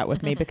trying to make out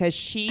with me because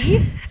she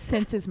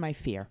senses my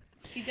fear.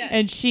 She does.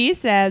 And she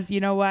says, you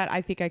know what?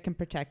 I think I can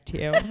protect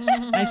you.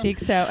 I think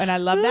so. And I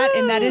love that.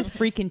 And that is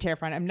freaking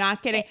terrifying. I'm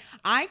not kidding.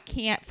 I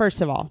can't,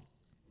 first of all,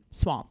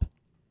 swamp,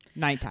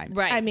 nighttime.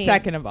 Right. I mean,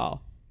 Second of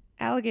all,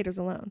 alligators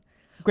alone.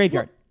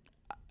 graveyard.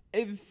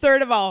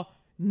 Third of all,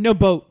 no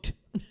boat.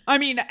 I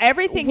mean,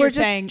 everything We're you're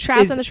just saying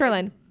trapped is on the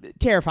shoreline.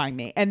 terrifying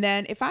me. And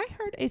then if I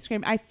heard a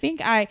scream, I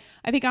think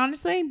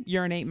honestly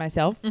urinate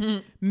myself,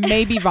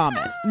 maybe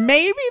vomit,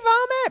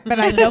 but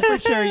I know for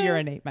sure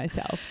urinate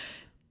myself.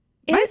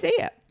 I see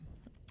it.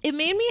 It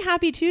made me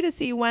happy too to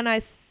see when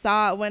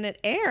it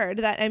aired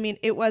that, I mean,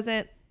 it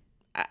wasn't,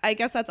 I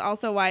guess that's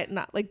also why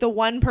not like the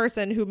one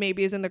person who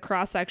maybe is in the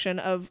cross section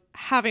of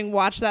having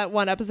watched that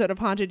one episode of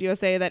Haunted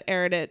USA that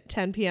aired at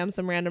 10 p.m.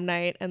 some random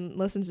night and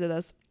listened to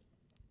this.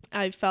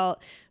 I felt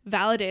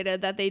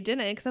validated that they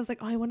didn't, because I was like,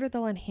 oh, I wonder if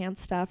they'll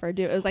enhance stuff or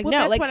do. It was like, Well, no,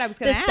 that's like what I was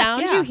the gonna ask,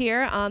 sound yeah. you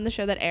hear on the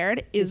show that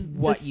aired is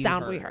what the you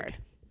sound we heard. heard.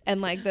 And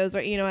like those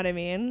were, you know what I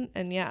mean?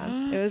 And yeah,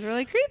 it was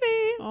really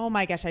creepy. Oh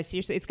my gosh, I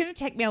seriously, it's going to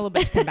take me a little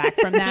bit to come back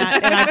from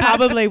that. And I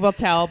probably will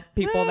tell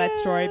people that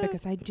story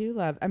because I do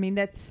love, I mean,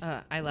 that's,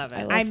 I love it.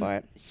 I love I'm for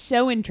it.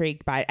 so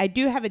intrigued by it. I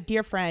do have a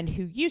dear friend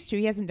who he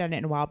hasn't done it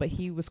in a while, but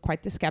he was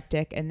quite the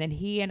skeptic. And then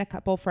he and a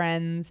couple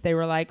friends, they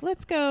were like,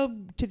 let's go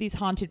to these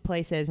haunted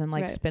places and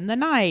like Right. spend the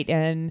night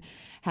and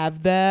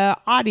have the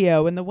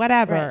audio and the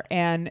whatever. Right.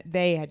 And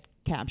they had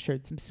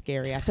captured some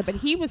scary stuff, but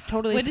he was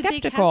totally What did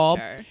skeptical.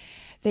 they capture?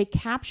 They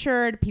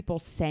captured people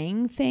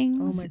saying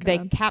things. Oh my They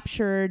God.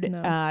 captured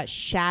No.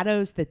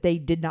 shadows that they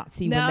did not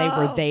see when they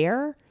were No.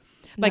 there.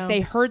 Like No.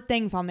 they heard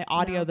things on the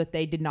audio No. that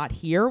they did not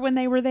hear when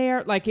they were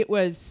there. Like it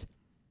was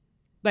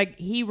like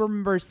he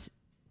remembers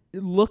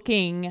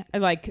looking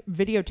like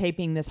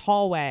videotaping this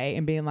hallway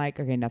and being like,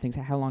 okay, nothing's,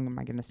 how long am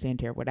I going to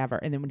stand here? Whatever.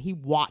 And then when he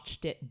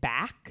watched it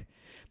back,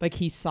 like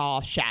he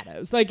saw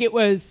shadows. Like it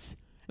was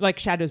like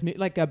shadows,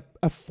 like a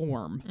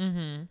form.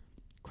 Mm-hmm.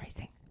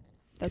 Crazy.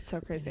 That's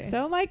so crazy.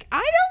 So like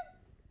I'm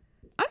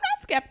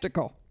not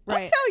skeptical.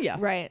 right. I'll tell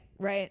you.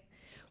 Right.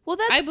 Well,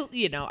 that's, I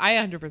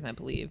 100%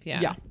 believe.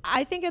 Yeah. Yeah.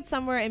 I think it's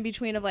somewhere in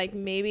between of like,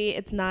 maybe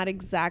it's not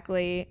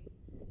exactly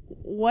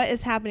what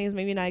is happening is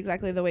maybe not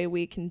exactly the way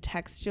we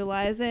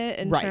contextualize it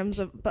in Right. terms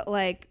of, but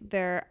like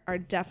there are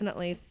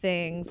definitely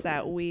things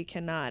that we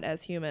cannot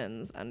as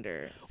humans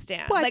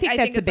understand. Well, I like, think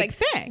that's a it's big like,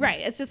 thing.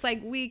 Right. It's just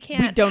like we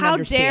can't. don't how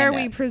understand dare it.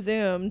 we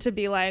presume to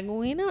be like,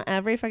 we know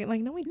every fucking,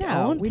 like, no, we No,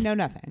 don't. we know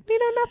nothing. We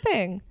know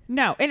nothing.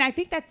 No, and I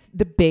think that's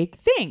the big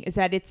thing is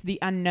that it's the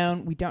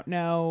unknown. We don't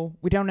know.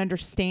 We don't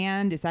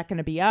understand. Is that going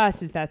to be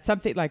us? Is that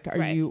something like, are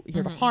Right. you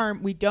here to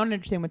harm? We don't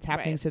understand what's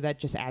happening. Right. So that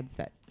just adds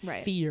that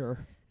Right.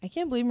 fear. I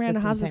can't believe Miranda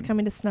That's Hobbs is insane.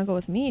 coming to snuggle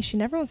with me. She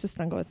never wants to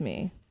snuggle with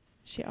me.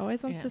 She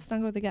always wants Yeah. to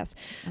snuggle with the guest.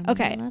 I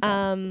Okay.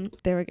 love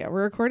it. There we go.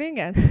 We're recording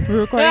again.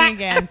 We're recording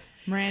again.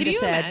 Miranda Can you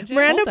said, imagine?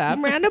 "Hold up."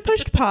 Miranda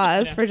pushed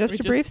pause Yeah, for just we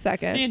a brief just-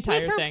 second. the entire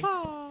With her thing.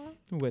 paw.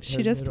 With She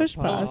her just little pushed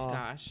Oh pause.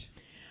 gosh.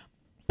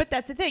 But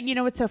that's the thing. You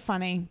know what's so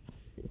funny?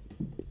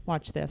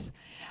 Watch this.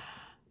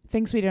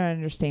 Things we don't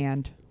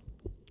understand.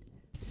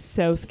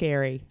 So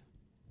scary.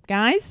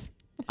 Guys,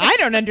 I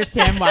don't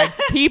understand why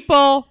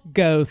people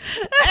ghost.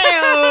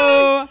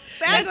 Ew.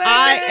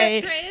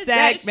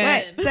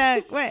 Segment.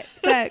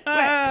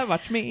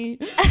 Watch me.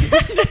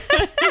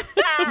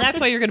 That's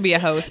why you're going to be a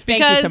host. Thank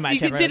you Because so much,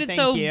 did everyone. it Thank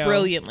so you.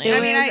 brilliantly. It I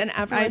was mean, an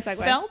effortless I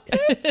segue. felt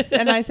it,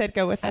 and I said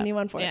go with that.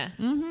 Anyone for Yeah.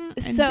 it. Mm-hmm.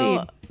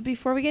 So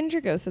before we get into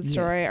your ghosted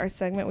story, Yes. our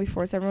segment we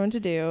force everyone to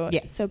do,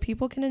 Yes. so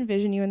people can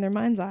envision you in their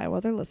mind's eye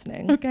while they're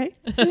listening. Okay.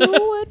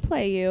 Who would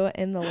play you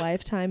in the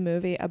Lifetime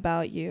movie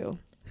about you?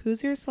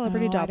 Who's your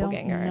celebrity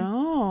doppelganger?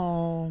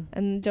 No.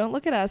 And don't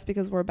look at us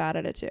because we're bad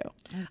at it too.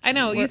 I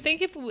know. You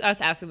think if us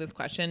asking this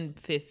question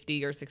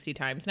 50 or 60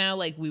 times now,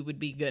 like we would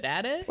be good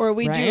at it? Or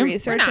we Right? do We're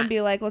research not. and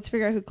be like, let's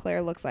figure out who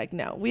Claire looks like.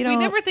 No, we don't.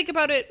 We never think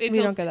about it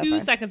until don't go that 2 far.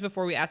 seconds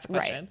before we ask a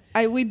question.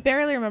 We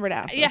barely remember to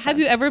ask. Yeah. Have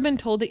you ever been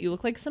told that you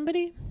look like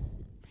somebody?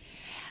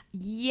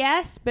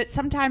 Yes, but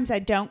sometimes I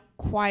don't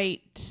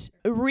quite.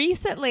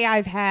 Recently,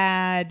 I've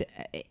had.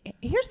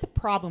 Here's the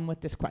problem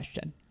with this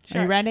question. Are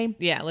Sure. you ready?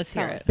 Yeah. Let's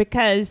hear Tell it. us.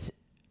 Because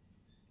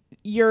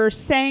you're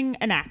saying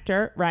an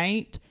actor,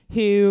 right?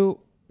 Who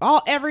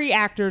every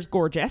actor is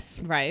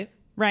gorgeous, Right.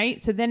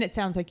 right? So then it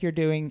sounds like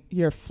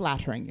you're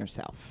flattering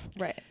yourself.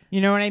 Right.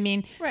 You know what I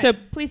mean? Right. So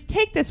please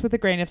take this with a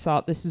grain of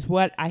salt. This is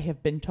what I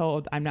have been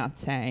told. I'm not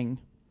saying.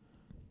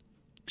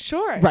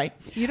 Sure. Right.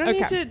 You don't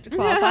Okay. need to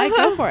qualify.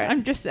 Go for it.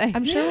 I'm just saying.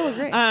 I'm sure we'll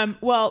agree.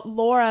 Well,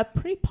 Laura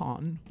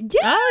Prepon. yeah.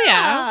 Oh,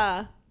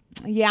 yeah.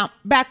 Yeah,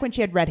 back when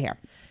she had red hair.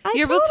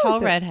 You're both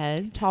tall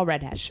redheads. Tall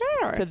redhead.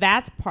 Sure. So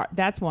that's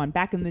one.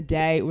 Back in the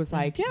day, it was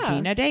like Yeah.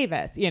 Gina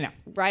Davis,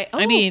 Right. Oh,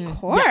 I mean, of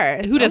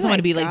course. Who doesn't Oh want my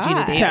to be like Gina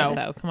God. Davis, So-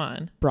 though? Come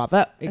on.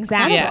 Bravo.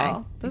 Exactly. Incredible.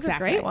 Yeah. Those are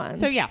great ones.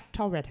 So yeah,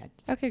 tall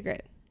redheads. Okay,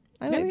 great.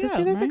 I There like we to go,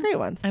 see those are right? great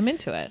ones. I'm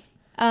into it.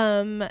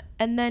 And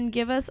then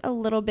give us a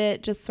little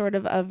bit just sort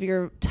of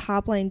your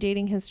top line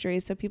dating history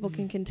so people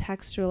can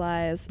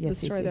contextualize the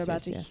story they're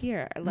about to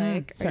hear.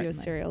 Like, are you a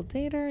serial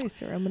dater? Are you a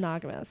serial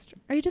monogamist?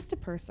 Are you just a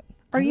person?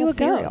 Are you a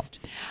ghost?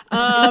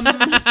 Am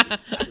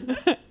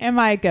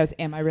I a ghost?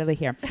 Am I really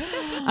here?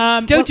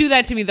 Don't do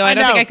that to me, though. I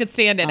don't think I could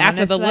stand it.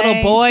 After the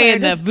little boy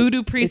and the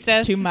voodoo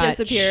priestess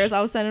disappears,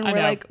 all of a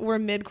sudden we're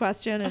mid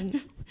question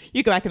and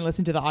you go back and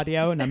listen to the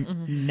audio and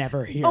I'm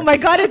never here. Oh my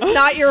God, it's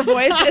not your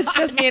voice. It's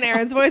just me and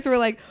Erin's voice. We're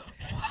like,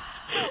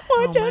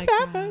 what just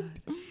happened?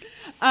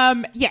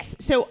 Yes.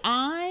 So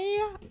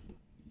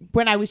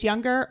when I was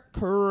younger,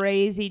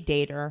 crazy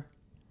dater.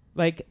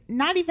 Like,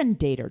 not even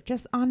dater,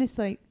 just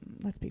honestly,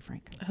 let's be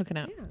frank. Hooking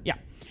up. Yeah.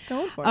 Just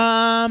going for it.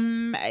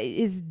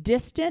 As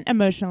distant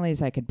emotionally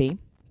as I could be.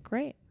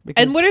 Great.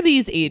 And what are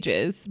these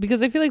ages?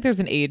 Because I feel like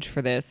there's an age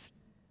for this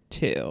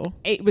too.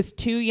 It was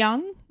too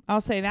young. I'll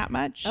say that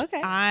much.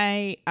 Okay.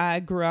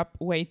 I grew up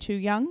way too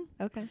young.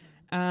 Okay.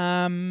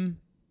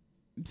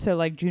 So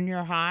like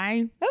junior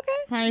high. Okay.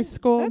 High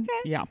school. Okay.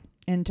 Yeah.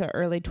 Into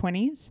early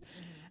 20s.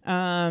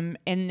 And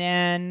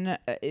then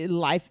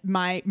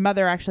my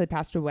mother actually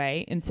passed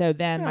away. And so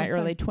then my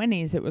early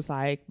 20s, it was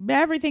like,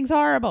 everything's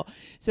horrible.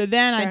 So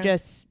then I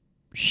just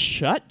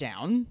shut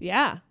down.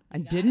 Yeah. I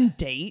didn't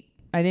date.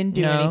 I didn't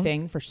do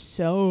anything for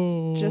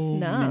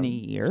many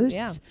years.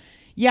 Yeah.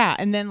 Yeah.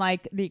 And then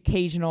like the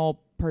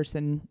occasional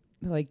person,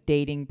 like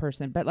dating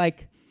person. But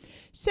like,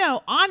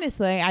 so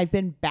honestly, I've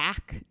been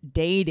back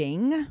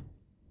dating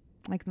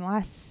like in the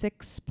last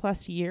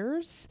 6+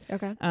 years.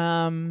 Okay.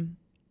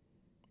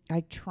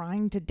 Like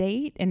trying to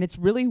date, and it's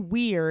really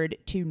weird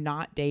to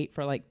not date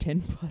for like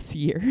 10+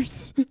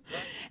 years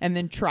and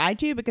then try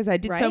to, because I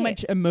did so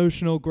much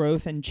emotional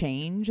growth and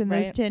change in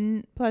those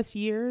 10+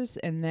 years,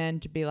 and then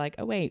to be like,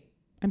 oh wait,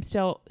 I'm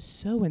still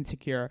so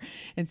insecure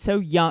and so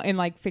young, and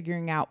like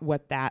figuring out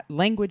what that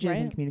language is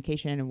and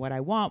communication and what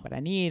I want, what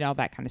I need, all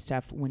that kind of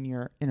stuff when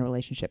you're in a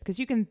relationship, because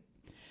you can,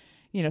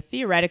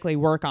 theoretically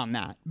work on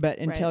that, but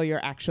until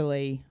you're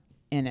actually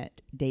in it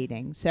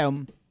dating.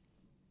 So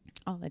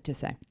all that to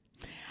say.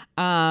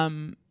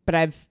 But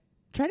I've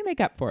tried to make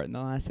up for it in the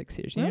last 6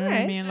 years. You know what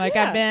I mean? Like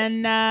I've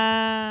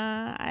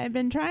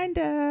been trying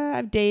to,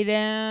 I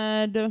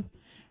dated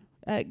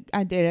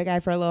a guy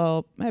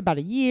for about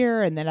a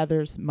year, and then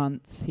others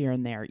months here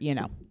and there,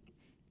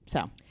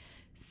 so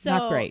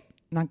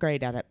not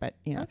great at it, but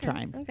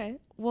trying. Okay.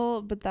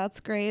 Well, but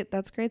that's great.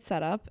 That's great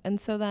setup. And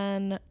so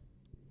then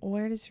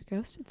where does your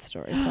ghosted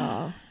story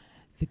fall?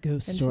 The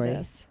ghost story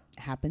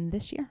happened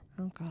this year.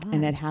 Oh God.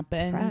 And it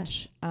happened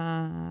fresh.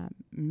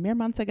 Mere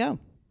months ago.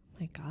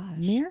 My gosh.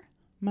 Mere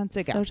months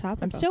ago. So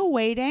topical. I'm still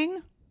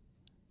waiting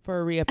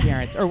for a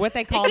reappearance, or what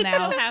they call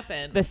now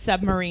the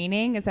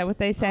submarining. Is that what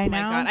they say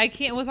now? Oh my God. I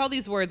can't with all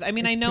these words. I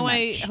mean, I know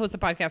I host a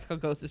podcast called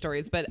Ghost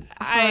Stories, but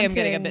I am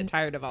getting a bit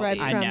tired of all these.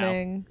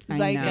 Breadcrumbing,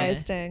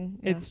 zeitgeisting.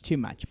 Yeah. It's too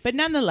much. But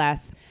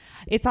nonetheless,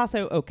 it's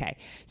also okay.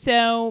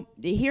 So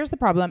here's the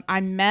problem.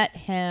 I met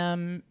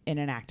him in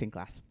an acting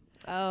class.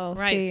 Oh,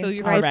 right. See, So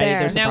you're right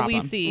there. Now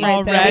we see.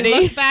 Already.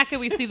 We look back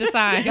and we see the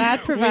signs. That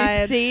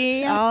provides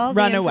all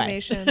the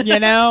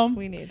information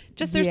we need.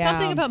 Just there's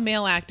something about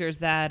male actors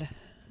that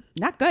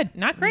not good.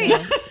 Not great.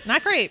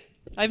 Not great.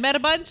 I've met a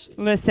bunch.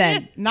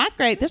 Listen, not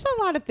great. There's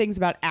a lot of things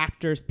about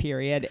actors,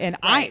 period. And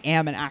I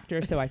am an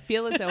actor, so I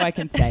feel as though I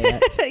can say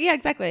it. Yeah,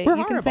 exactly. We're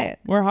you horrible. Can say it.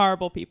 We're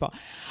horrible people.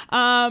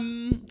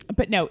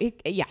 But no,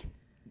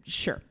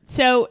 sure.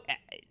 So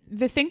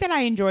the thing that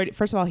I enjoyed,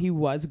 first of all, he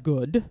was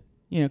good.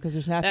 Because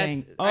there's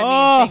nothing.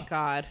 Thank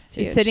God.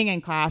 Sitting in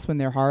class when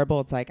they're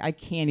horrible, it's like I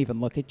can't even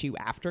look at you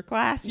after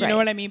class. You know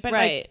what I mean? But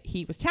like,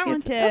 he was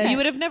talented. You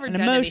would have never done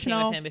anything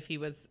with him if he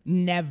was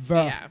never.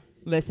 Yeah.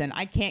 Listen,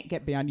 I can't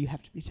get beyond. You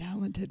have to be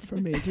talented for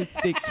me to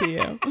speak to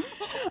you.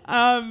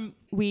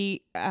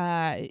 We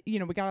got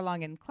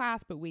along in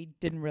class, but we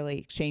didn't really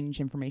exchange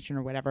information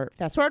or whatever.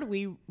 Fast forward,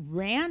 we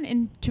ran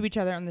into each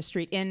other on the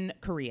street in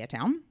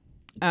Koreatown,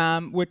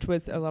 which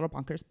was a little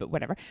bonkers, but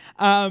whatever.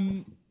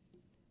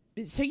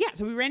 So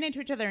we ran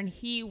into each other, and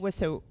he was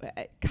so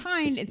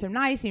kind and so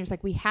nice. And he was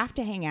like, we have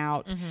to hang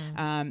out.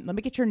 Let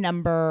me get your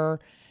number.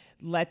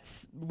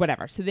 Let's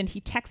whatever. So then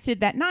he texted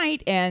that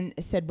night and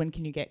said, when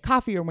can you get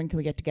coffee, or when can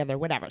we get together?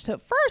 Whatever. So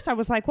at first I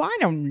was like, well, I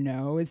don't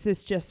know. Is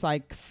this just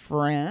like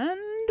friend?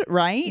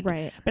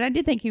 Right. But I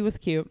did think he was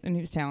cute and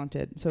he was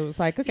talented. So it was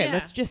like, okay,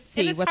 let's just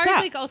see and it's what's hard,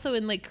 up. Like also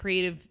in like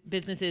creative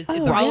businesses,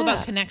 it's all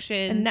about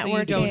connections and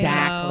networking. So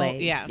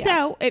Exactly. Yeah.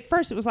 So at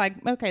first it was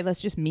like, okay,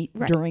 let's just meet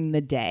during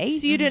the day.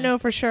 So you didn't know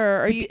for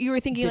sure, or you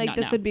were thinking like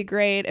this know. would be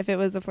great if it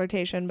was a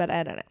flirtation, but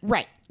I don't know.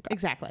 Right.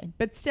 Exactly.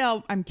 But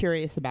still, I'm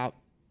curious about,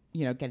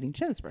 getting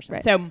to know this person.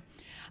 Right. So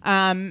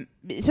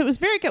it was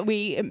very good.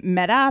 We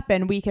met up,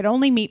 and we could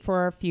only meet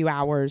for a few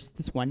hours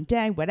this one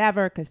day,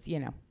 whatever, because,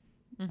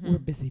 we're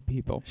busy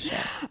people. Sure.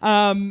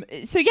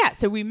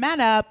 So we met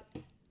up,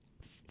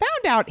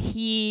 found out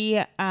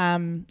I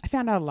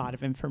found out a lot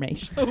of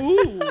information.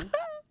 Ooh.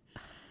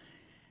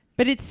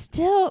 But it's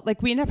still,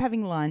 like, we ended up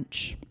having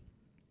lunch,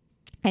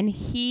 and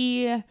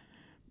he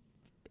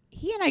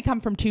he and I come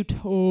from two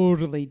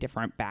totally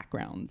different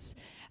backgrounds.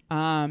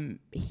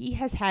 He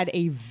has had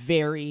a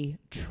very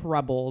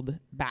troubled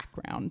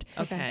background.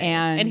 Okay.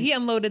 And he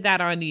unloaded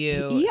that on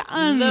you. He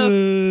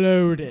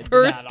unloaded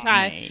first that on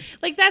time. me.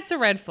 Like, that's a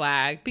red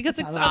flag because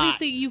It's it's a lot.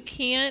 obviously you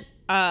can't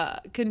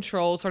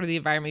control sort of the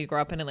environment you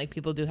grow up in, and like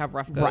people do have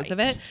rough goes of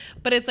Right. it.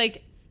 But it's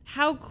like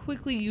how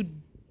quickly you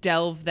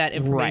delve that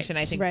information,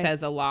 Right. I think Right.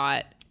 says a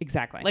lot.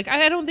 Exactly. Like,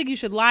 I don't think you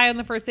should lie on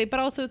the first date, but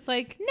also it's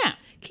like, no.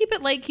 keep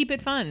it light, keep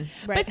it fun.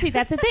 Right. But see,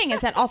 that's the thing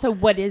is that also,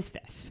 what is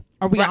this?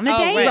 Are we Right. on a Oh,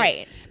 date?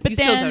 right. But You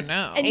then, still don't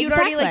know. And you'd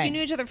already, like, Exactly. you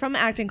knew each other from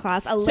acting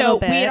class a So little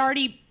bit. we had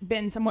already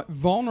been somewhat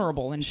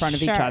vulnerable in front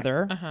of each Sure.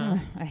 other. Uh-huh.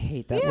 I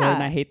hate that Yeah. word,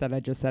 and I hate that I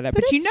just said it.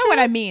 But But you it's know what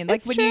true. I mean. Like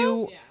It's when true.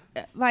 you,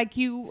 like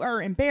you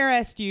are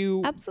embarrassed,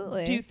 you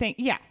Absolutely. do think.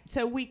 Yeah.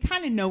 So we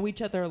kind of know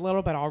each other a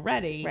little bit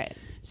already. Right.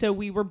 So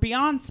we were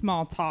beyond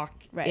small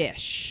talk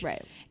ish.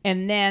 Right.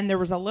 And then there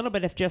was a little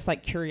bit of just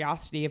like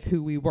curiosity of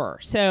who we were.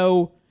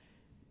 So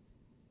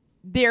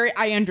there,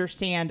 I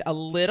understand a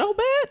little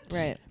bit.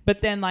 Right.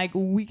 But then like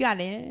we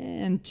got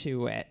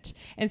into it.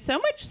 And so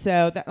much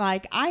so that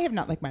like I have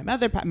not, like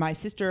my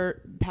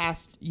sister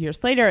passed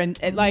years later, and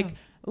like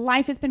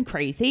life has been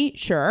crazy,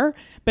 sure.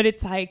 But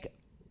it's like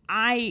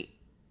I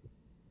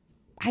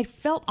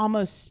felt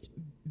almost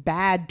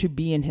bad to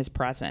be in his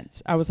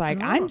presence. I was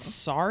like, I'm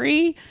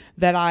sorry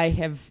that I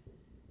have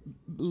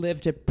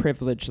lived a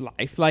privileged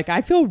life. Like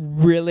I feel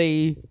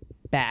really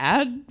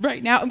bad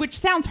right now, which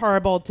sounds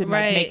horrible to like,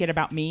 Right. make it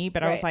about me,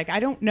 but I was Right. like, I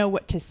don't know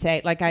what to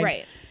say. Like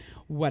Right.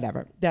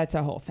 whatever. That's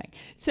a whole thing.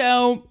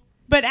 So,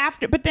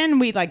 but then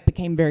we like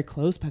became very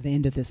close by the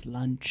end of this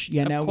lunch,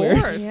 you know, Of where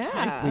course.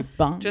 Yeah. we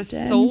bumped Just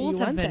and souls you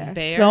have went been there.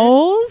 bare.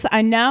 souls,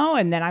 I know.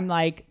 And then I'm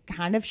like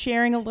kind of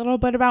sharing a little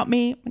bit about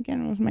me.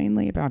 Again, it was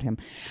mainly about him.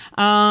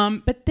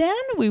 But then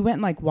we went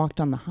and like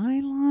walked on the High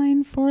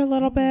Line for a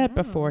little bit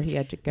before he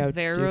had to go It's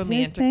very do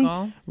his thing.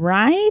 romantical.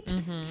 Right?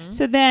 Mm-hmm.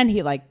 So then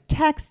he like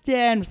texted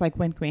and was like,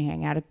 when can we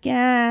hang out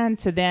again?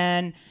 So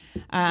then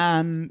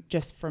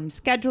just from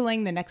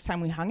scheduling, the next time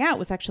we hung out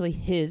was actually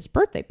his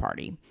birthday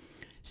party.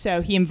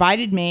 So he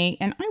invited me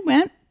and I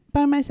went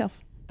by myself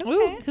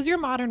Ooh, because you're a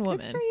modern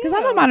woman. because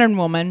I'm a modern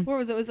woman. Where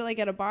was it? Was it like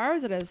at a bar?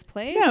 Was it at his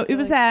place? No, it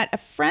was like- at a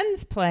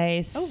friend's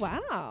place. Oh,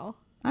 wow.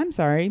 I'm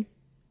sorry,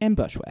 in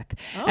Bushwick.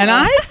 Oh. And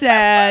I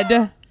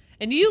said,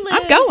 And you live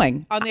I'm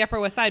going. on the Upper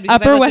West Side because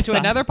Upper I listened West to Side.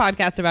 another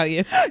podcast about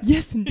you.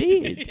 yes,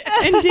 indeed.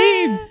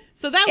 Indeed.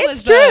 So that It's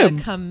was true.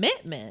 the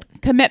commitment.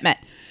 Commitment.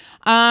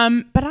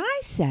 But I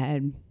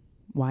said,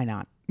 why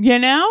not? You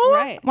know?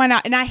 Right. Why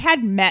not? And I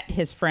had met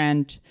his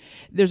friend.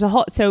 There's a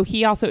whole, so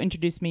he also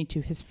introduced me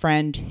to his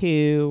friend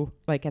who,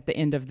 like at the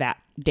end of that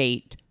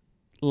date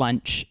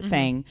lunch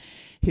thing,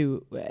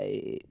 who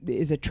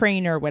is a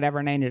trainer, whatever.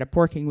 And I ended up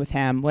working with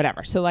him,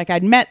 whatever. So like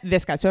I'd met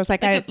this guy. So I was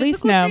like, Like I a at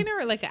least physical know trainer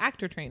or like an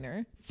actor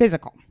trainer?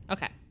 physical.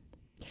 Okay.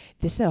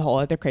 This is a whole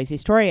other crazy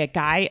story. A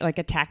guy like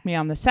attacked me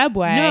on the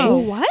subway. No,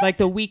 what? Like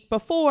the week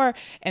before.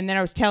 And then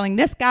I was telling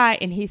this guy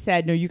and he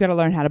said, no, you got to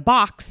learn how to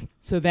box.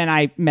 So then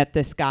I met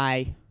this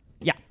guy.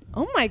 Yeah.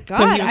 Oh, my God.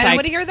 So he was I like-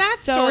 want to hear that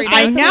So story. sorry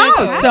I someone know.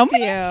 attacked So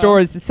many you.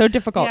 stories. It's so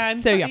difficult. Yeah, I'm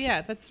so sorry. yeah.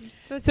 Yeah, that's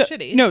So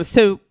shitty. no,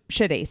 so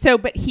shitty. So,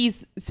 but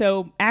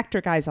so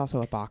actor guy's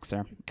also a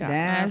boxer. God,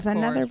 There's of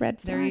another course. red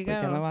flag. There you We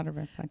got go. a lot of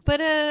red flags. But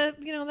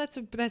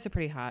that's a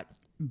pretty hot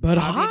But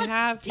hobby to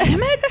have. Damn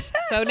it.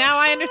 So now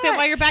I understand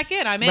why you're back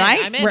in. I'm in.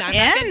 Right? I'm in. We're I'm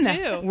back in.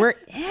 too. We're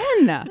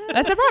in.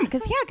 That's a problem.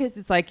 Because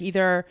it's like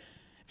either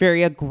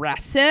very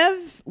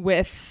aggressive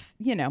with,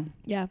 Yeah.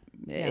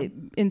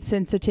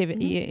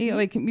 insensitivity.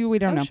 Like we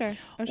don't know. Sure.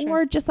 Oh, sure.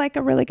 Or just like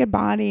a really good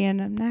body and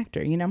an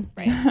actor,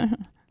 Right.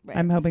 Right.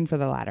 I'm hoping for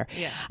the latter.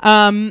 Yeah.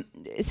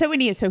 So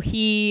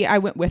I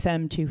went with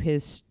him to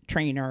his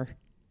trainer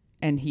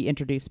and he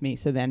introduced me.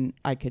 So then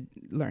I could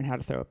learn how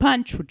to throw a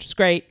punch, which is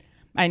great.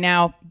 I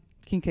now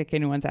can kick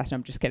anyone's ass. No,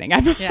 I'm just kidding.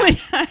 I took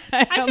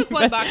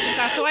one boxing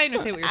class, so I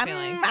understand what you're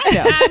feeling. I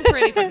know. I'm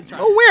pretty fucking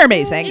strong. Oh, we're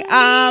amazing. It's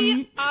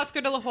me,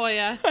 Oscar de la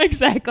Hoya.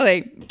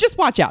 Exactly. Just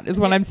watch out is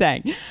what I'm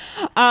saying.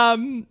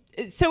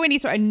 So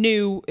I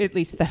knew at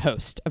least the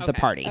host of the Okay.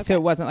 party. So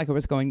it wasn't like I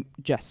was going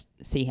just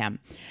see him.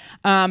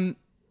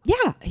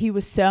 Yeah, he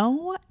was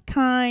so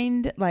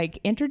kind, like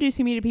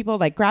introducing me to people,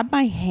 like grabbed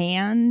my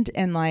hand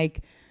and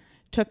like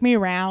took me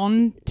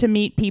around to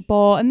meet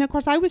people. And of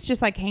course I was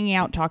just like hanging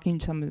out, talking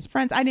to some of his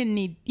friends. I didn't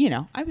need,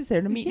 I was there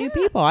to meet new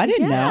people. I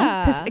didn't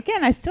know. Because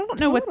again, I still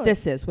don't know what Totally.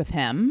 this is with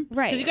him.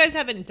 Right. Because you guys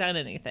haven't done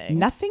anything.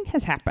 Nothing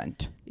has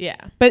happened. Yeah.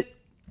 But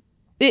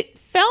it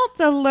felt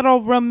a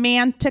little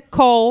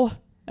romantical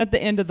at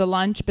the end of the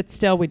lunch, but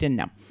still we didn't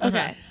know.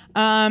 Okay.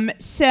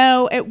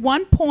 So at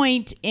one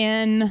point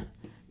in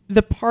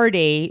the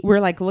party,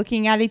 we're like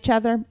looking at each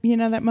other,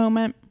 that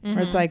moment where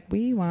it's like,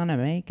 we want to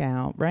make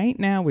out right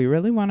now. We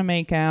really want to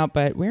make out,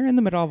 but we're in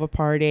the middle of a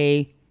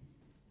party.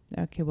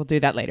 Okay, we'll do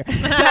that later.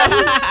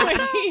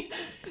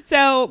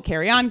 So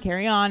carry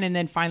on. And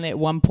then finally at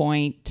one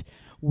point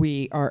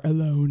we are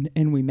alone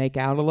and we make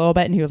out a little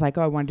bit. And he was like,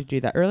 oh, I wanted to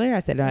do that earlier. I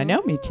said, I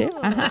know, me too.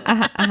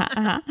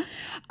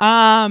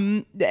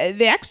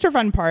 The extra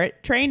fun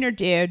part, trainer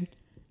dude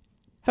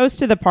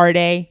host of the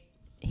party.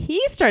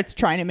 He starts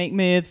trying to make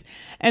moves.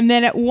 And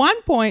then at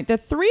one point, the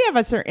three of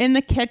us are in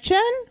the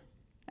kitchen.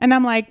 And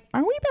I'm like,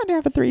 are we about to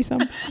have a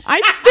threesome?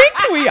 I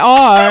think we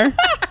are. And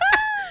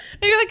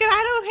you're like,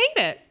 I don't hate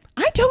it.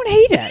 I don't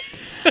hate it.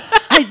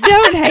 I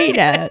don't hate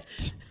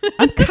it.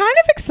 I'm kind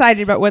of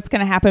excited about what's going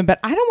to happen, but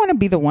I don't want to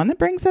be the one that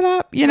brings it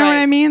up. You know what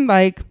I mean?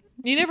 Like,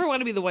 you never want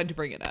to be the one to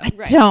bring it up.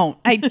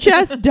 I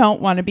just don't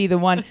want to be the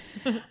one.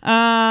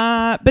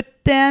 But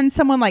then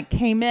someone like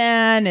came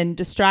in and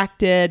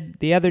distracted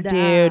the other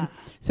dude.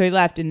 So he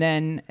left. And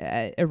then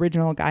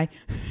original guy.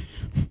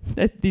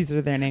 These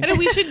are their names. And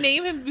we should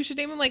name him. We should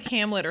name him like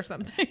Hamlet or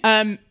something.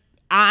 I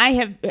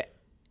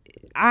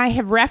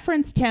have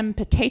referenced him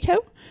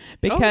Potato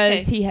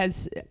because he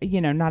has,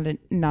 not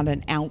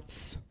an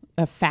ounce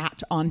of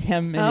fat on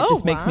him, and it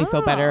just makes me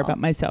feel better about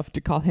myself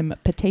to call him a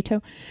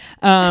Potato.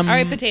 All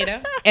right,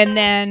 Potato. And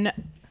then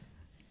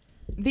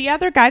the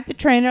other guy, the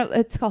trainer,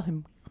 let's call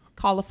him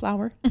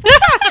Cauliflower.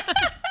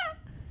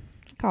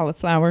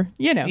 Cauliflower,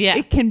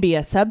 it can be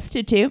a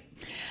substitute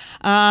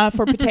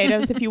for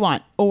potatoes if you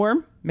want,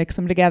 or mix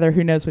them together.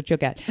 Who knows what you'll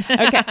get?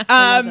 Okay.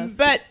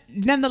 But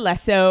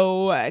nonetheless,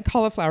 so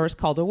Cauliflower is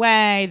called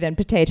away. Then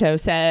Potato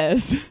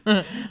says,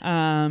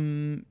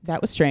 that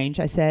was strange.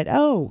 I said,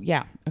 oh,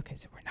 yeah. Okay,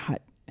 so we're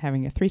not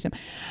having a threesome.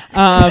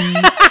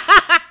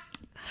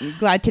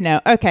 Glad to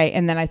know. Okay.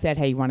 And then I said,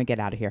 hey, you want to get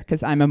out of here?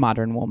 Because I'm a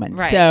modern woman.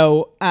 Right.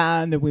 So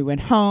then we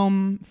went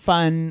home.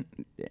 Fun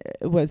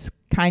was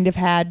kind of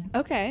had.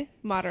 Okay.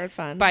 Moderate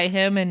fun. By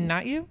him and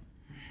not you?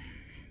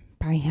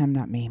 By him,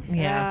 not me.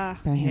 Yeah.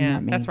 By him,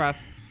 not me. That's rough.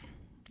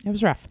 It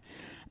was rough.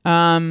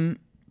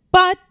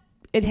 But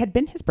it had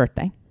been his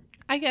birthday.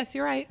 I guess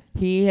you're right.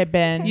 He had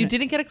been... You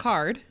didn't get a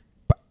card.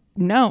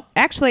 No.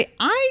 Actually,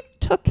 I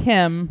took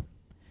him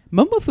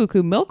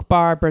Momofuku Milk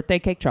Bar birthday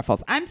cake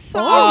truffles. I'm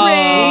sorry.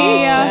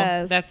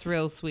 Jesus. That's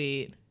real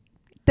sweet.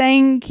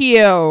 Thank you.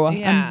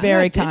 Yeah. I'm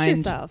very Ditch kind.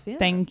 yourself, yeah.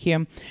 Thank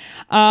you.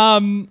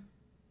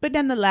 But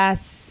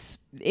nonetheless,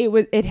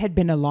 it had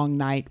been a long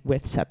night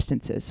with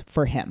substances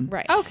for him.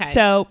 Right. Okay.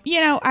 So,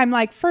 I'm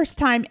like, first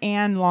time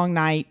and long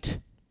night.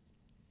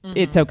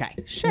 It's okay.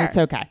 Sure. It's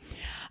okay.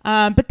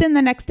 But then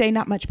the next day,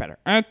 not much better.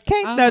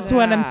 Okay. That's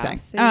what I'm saying.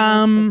 See,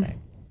 that's the thing.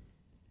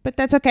 But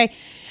that's okay.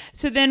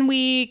 So then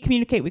we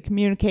communicate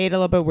a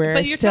little bit. Where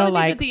But you're still telling me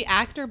like, that the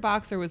actor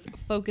boxer was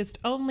focused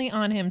only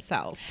on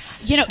himself.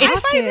 it's I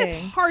find this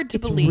hard to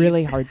believe.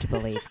 really hard to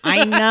believe.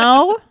 I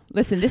know.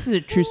 Listen, this is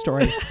a true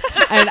story.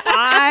 And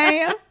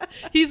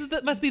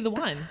must be the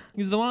one.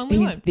 He's the one.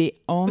 He's the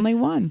only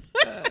one.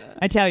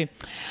 I tell you.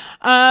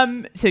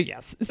 So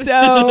yes.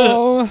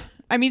 So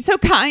I mean, so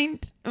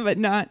kind, but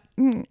not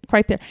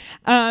quite there.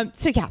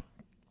 So yeah,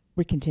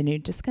 we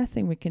continued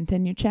discussing. We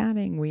continued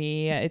chatting.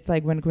 It's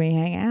like, when can we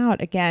hang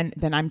out again?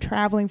 Then I'm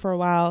traveling for a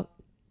while.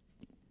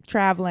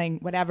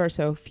 Whatever.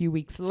 So a few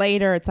weeks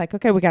later, it's like,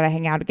 okay, we got to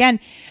hang out again.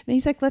 And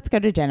he's like, let's go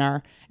to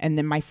dinner. And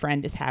then my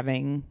friend is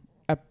having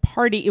a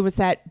party. It was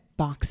that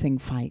boxing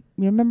fight.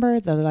 You remember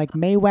the like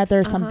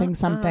Mayweather something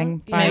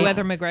fight?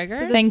 Mayweather McGregor.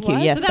 So Thank you.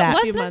 Yes, So that that.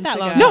 wasn't months that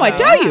long ago. ago. No, I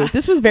tell you,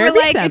 this was very We're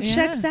like, recent. it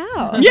checks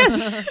out.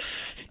 Yes,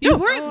 You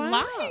weren't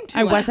lying to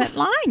I us. wasn't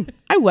lying.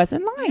 I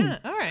wasn't lying. Yeah,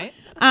 all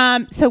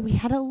right. So we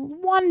had a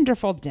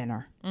wonderful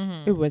dinner.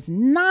 It was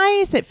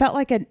nice. It felt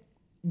like a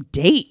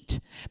date.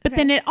 But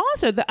then the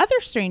other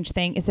strange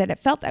thing is that it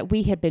felt that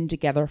we had been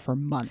together for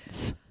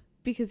months.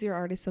 Because you're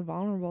already so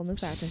vulnerable in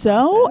this acting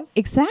So process.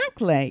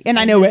 exactly. And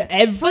I know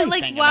everything. But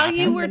like while about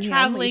you him. were Then he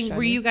traveling, unleashed were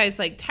on you. you guys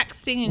like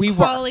texting and We were.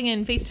 calling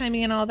and FaceTiming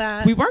and all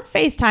that? We weren't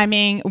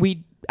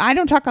FaceTiming. I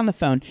don't talk on the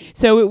phone.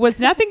 So it was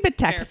nothing but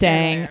texting,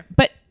 fair.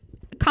 but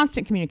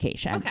constant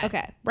communication.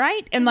 Okay.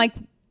 Right? And like,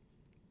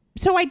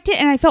 so I did,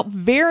 and I felt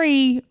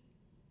very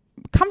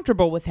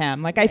comfortable with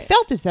him. Like I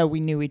felt as though we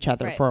knew each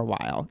other Right. for a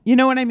while. You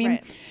know what I mean?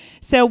 Right.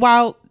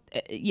 So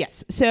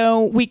yes.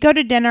 So we go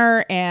to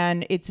dinner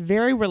and it's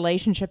very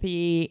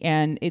relationshipy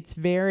and it's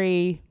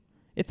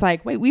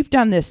like, wait, we've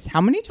done this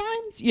how many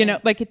times? You know,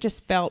 like it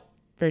just felt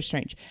very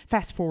strange.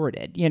 Fast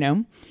forwarded,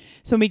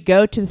 So we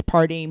go to this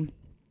party,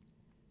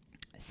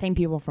 same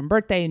people from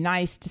birthday,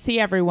 nice to see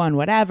everyone,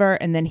 whatever.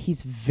 And then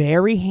he's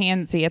very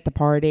handsy at the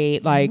party,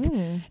 like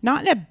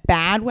not in a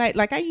bad way.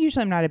 Like I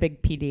usually am not a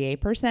big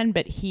PDA person,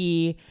 but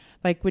he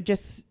like would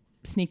just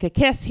sneak a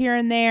kiss here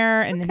and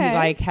there. And then he Okay.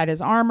 like had his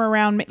arm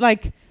around me.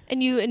 Like,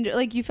 And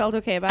you felt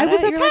okay about I it?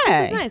 was You're like, this is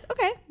okay. nice.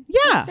 Okay. yeah,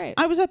 That's great.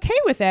 I was okay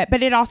with it,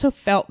 but it also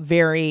felt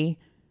very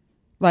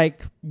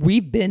like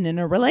we've been in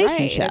a Right.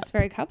 relationship. It's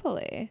very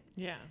coupley.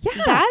 yeah.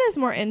 Yeah. That is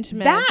more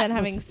intimate That than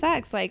having was-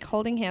 sex, like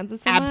holding hands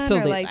with someone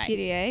Absolutely. or like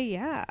PDA.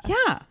 Yeah.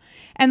 Yeah.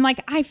 And like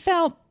I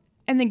felt,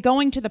 and then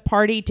going to the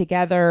party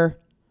together,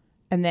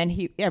 and then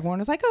everyone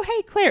was like, oh,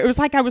 hey, Claire. It was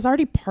like I was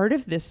already part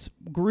of this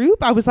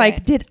group. I was like,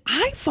 Right. did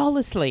I fall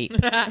asleep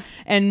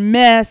and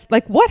miss?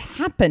 Like, what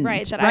happened?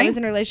 Right. That I was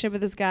in a relationship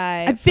with this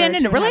guy. I've for been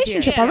in a 2.5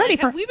 relationship years. already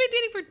Have for- we been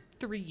dating for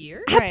 3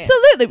 years? Right.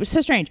 Absolutely. It was so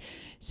strange.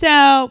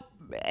 So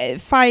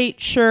fight,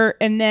 sure.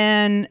 And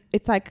then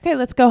it's like, okay,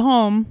 let's go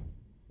home.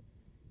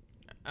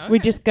 We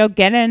Okay. just go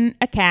get in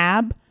a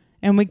cab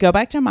and we go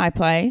back to my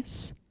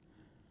place,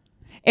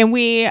 and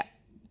we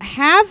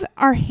have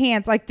our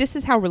hands, like this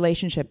is how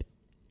relationship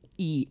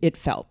it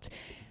felt.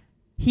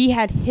 He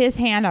had his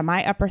hand on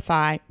my upper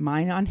thigh,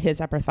 mine on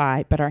his upper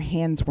thigh, but our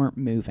hands weren't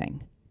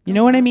moving. You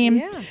know what I mean?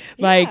 Yeah.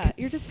 Like, Yeah.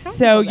 You're just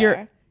so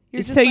comfortable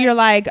there. you're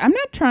like, I'm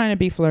not trying to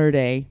be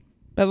flirty,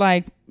 but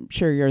like,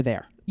 sure, you're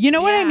there. You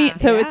know what I mean?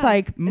 So it's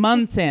like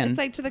months in. It's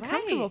like to the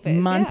comfortable phase.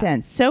 Months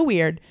in. So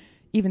weird.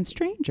 Even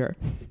stranger.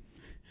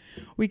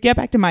 We get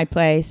back to my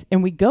place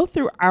and we go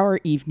through our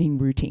evening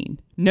routine.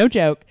 No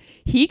joke.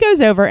 He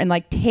goes over and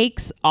like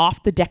takes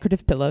off the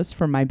decorative pillows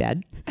from my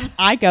bed.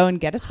 I go and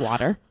get us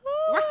water.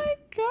 Oh my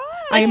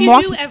God. Like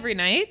you do every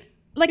night?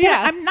 Like,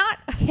 I'm not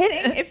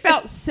kidding. It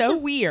felt so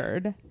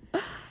weird.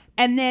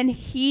 And then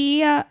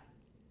he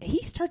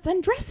starts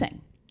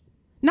undressing.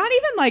 Not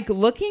even like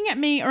looking at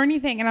me or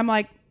anything. And I'm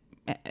like,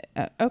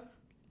 oh,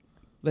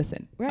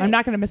 listen, I'm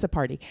not going to miss a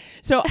party.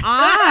 So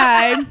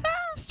I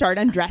start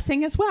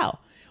undressing as well.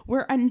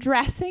 We're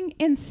undressing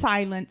in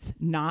silence,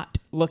 not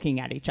looking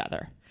at each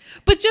other.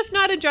 But just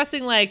not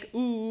undressing like,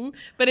 ooh,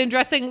 but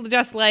undressing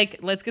just like,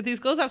 let's get these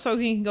clothes off so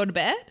we can go to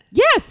bed?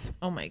 Yes.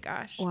 Oh my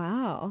gosh.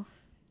 Wow.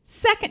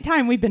 Second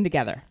time we've been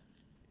together.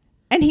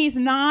 And he's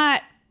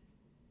not,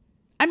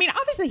 I mean,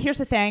 obviously, here's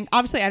the thing.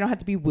 Obviously, I don't have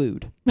to be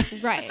wooed.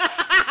 Right.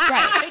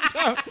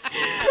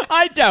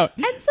 I don't.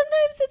 And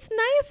sometimes it's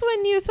nice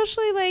when you,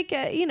 especially like,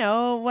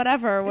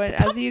 whatever, when,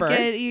 as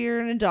you're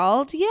an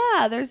adult.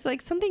 Yeah. There's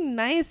like something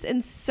nice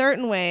in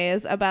certain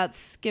ways about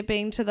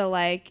skipping to the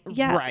like,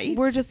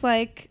 we're just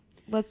like,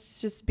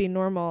 let's just be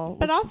normal.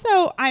 But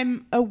also,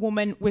 I'm a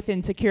woman with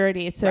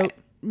insecurity. So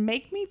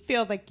make me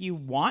feel like you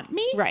want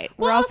me. Right.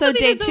 Well, We're also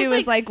day those, 2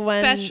 is like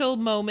when special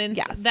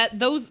moments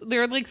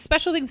they're like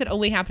special things that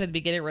only happen at the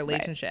beginning of a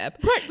relationship.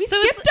 Right. We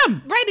skipped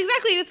them. Right.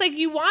 Exactly. It's like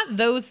you want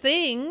those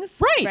things.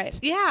 Right.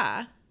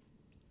 Yeah.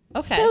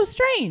 Okay. So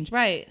strange.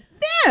 Right.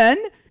 Then,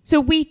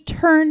 so we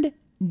turned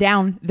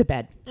down the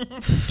bed.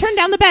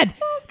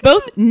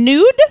 Both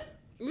nude.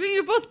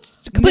 You're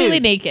both completely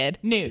naked.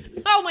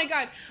 Nude. Oh my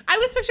God. I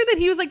was picturing that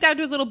he was like down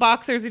to his little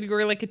boxers and you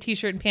were like a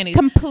t-shirt and panties.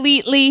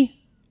 Completely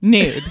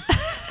nude.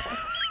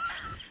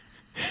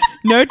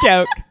 No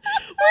joke.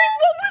 What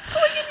was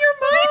going in your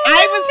mind?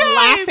 I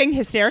was laughing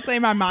hysterically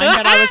in my mind,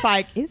 but I was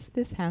like, is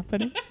this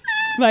happening?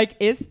 Like,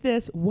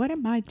 what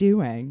am I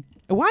doing?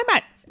 Why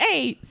am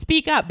I,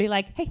 speak up, be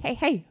like,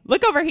 hey,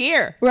 look over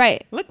here.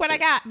 right. Look what I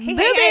got. Hey,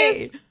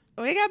 Boobies.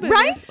 We got boobies.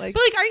 Right? Like,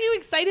 But like, are you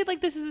excited?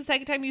 Like, this is the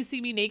second time you see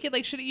me naked.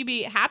 Like, shouldn't you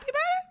be happy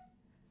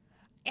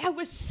about it? I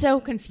was so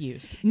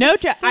confused. No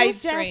joke. so I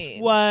strange.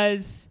 just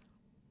was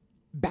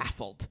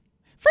baffled.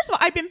 First of all,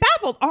 I've been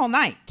baffled all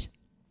night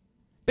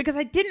because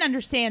I didn't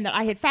understand that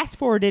I had fast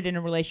forwarded in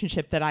a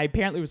relationship that I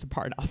apparently was a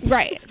part of.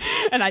 right.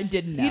 And I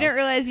didn't know. You didn't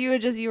realize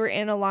you were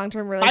in a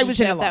long-term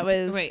relationship that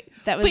was Wait,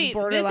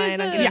 borderline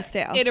this on is getting a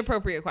stale.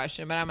 inappropriate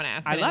question, but I'm gonna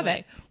ask. I love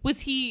it. Was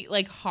he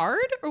like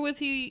hard or was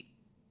he?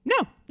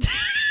 No.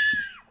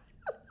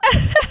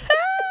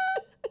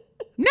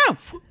 No.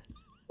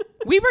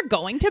 We were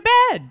going to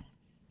bed.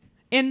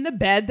 In the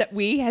bed that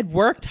we had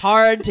worked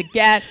hard to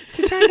get.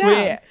 To turn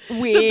down.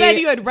 The bed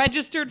you had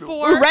registered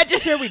for?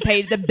 We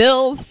paid the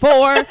bills for.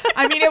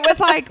 I mean, it was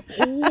like,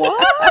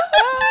 what?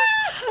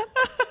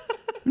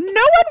 No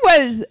one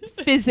was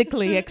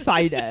physically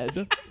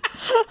excited.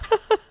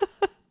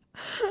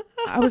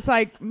 I was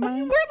like, we're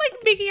like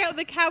making out in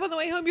the cab on the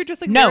way home. You're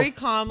just like no, very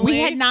calmly. we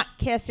had not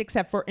kissed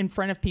except for in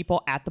front of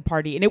people at the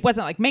party. And it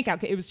wasn't like make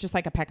out. It was just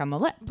like a peck on the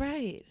lips.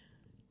 Right.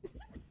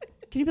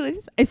 Can you believe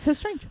this? It's so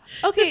strange.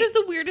 Okay. This is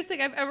the weirdest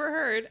thing I've ever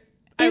heard.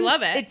 I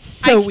love it. It's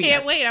so weird. I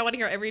can't wait. I want to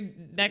hear every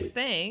next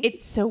thing.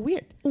 It's so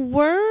weird.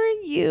 Were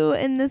you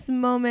in this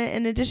moment,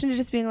 in addition to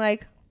just being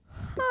like,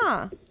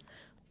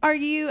 are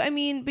you, I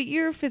mean, but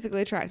you're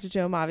physically attracted to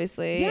him,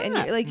 obviously.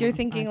 Yeah. And you're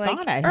thinking I like,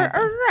 thought I had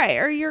been.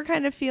 or you're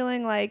kind of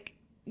feeling like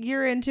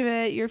you're into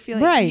it. You're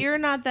feeling, you're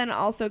not then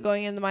also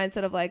going in the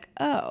mindset of like,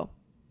 oh,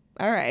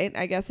 all right,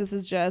 I guess this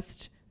is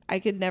just, I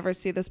could never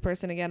see this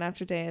person again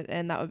after day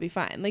and that would be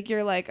fine. Like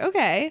you're like,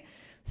 okay,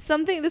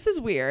 this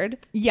is weird.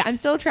 Yeah. I'm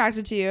still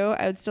attracted to you.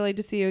 I would still like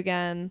to see you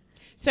again.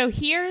 So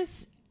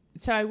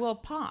I will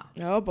pause.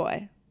 Oh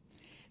boy.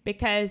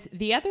 Because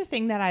the other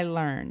thing that I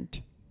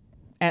learned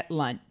at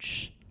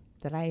lunch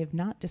that I have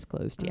not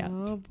disclosed yet.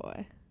 Oh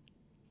boy.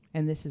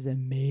 And this is a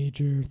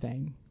major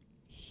thing.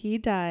 He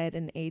died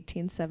in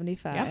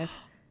 1875. Yep.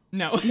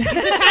 No. He's a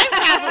time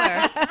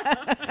traveler.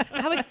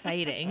 How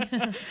exciting.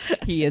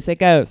 He is a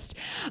ghost.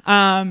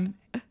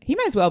 He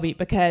might as well be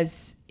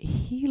because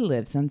he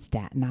lives on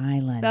Staten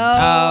Island.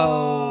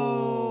 Oh.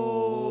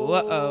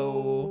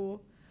 Uh-oh.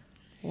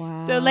 Wow.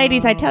 So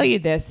ladies, I tell you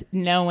this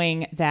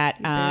knowing that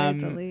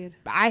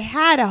I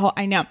had a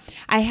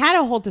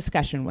whole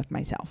discussion with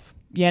myself,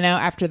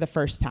 after the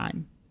first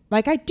time.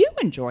 Like I do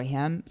enjoy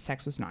him.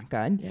 Sex was not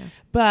good. Yeah.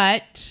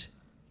 But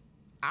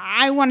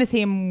I want to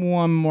see him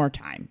one more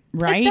time,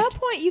 right? At that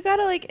point, you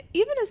gotta like,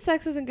 even if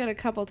sex isn't good a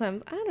couple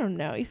times, I don't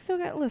know. You still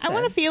got to listen. I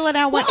want to feel it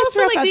out. Well, It's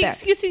also rough like out the there.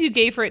 excuses you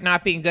gave for it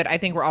not being good, I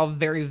think were all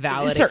very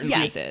valid Certainly.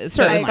 excuses. Yes,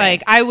 So certainly. it's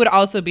like I would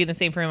also be in the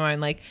same frame of mind,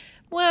 like,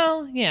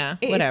 well, yeah,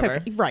 It's whatever.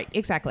 okay. Right,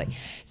 exactly.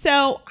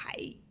 So,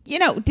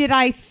 did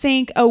I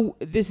think, oh,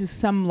 this is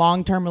some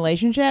long-term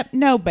relationship?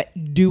 No, but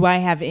do I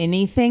have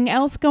anything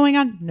else going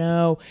on?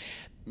 No.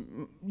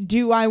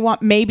 Do I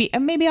want maybe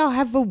I'll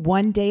have a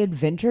one-day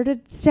adventure to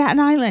Staten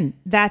Island.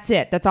 That's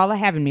it. That's all I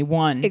have in me.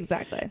 One.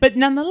 Exactly. But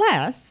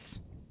nonetheless,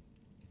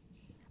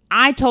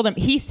 I told him,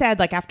 he said,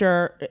 like,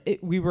 after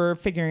we were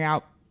figuring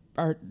out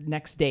our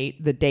next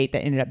date, the date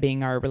that ended up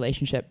being our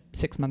relationship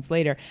 6 months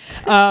later,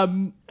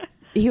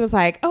 he was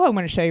like, oh, I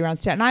want to show you around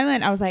Staten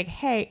Island. I was like,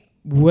 hey,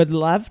 would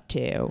love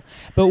to,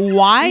 but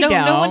why no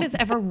don't? one has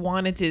ever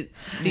wanted to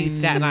see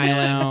Staten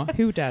Island. No.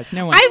 Who does?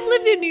 No one. I've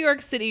lived in New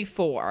York City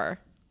for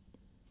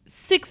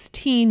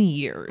 16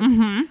 years.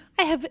 I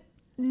have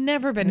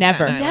never been to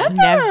Never. Staten Island.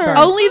 Never.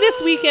 Only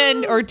this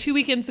weekend or 2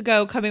 weekends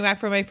ago, coming back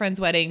from my friend's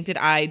wedding, did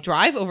I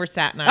drive over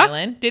Staten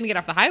Island. Didn't get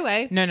off the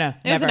highway. No, It was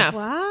never. enough.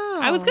 Wow.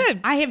 I was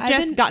good. I have I've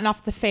just been- gotten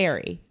off the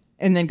ferry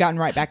and then gotten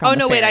right back on Oh, the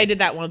no, wait, ferry. I did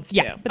that once too.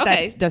 Yeah, but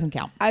okay. that doesn't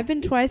count. I've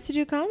been twice to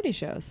do comedy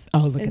shows.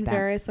 Oh, look in at that.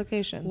 various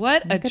locations.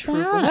 What a Look at true,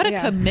 that. what a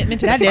Yeah. commitment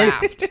to That the is,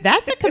 craft.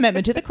 that's a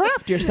commitment to the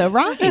craft. You're so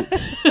right.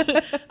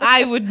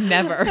 I would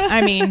never.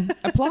 I mean,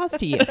 applause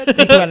to you.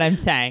 Is what I'm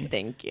saying.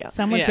 Thank you.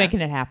 Someone's Yeah. making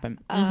it happen,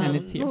 and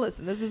it's you.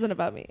 Listen, this isn't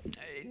about me.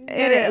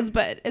 It is,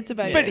 but it's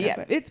about But you.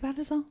 yeah, it's about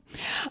us all.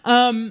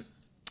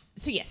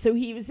 So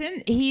he's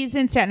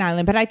in Staten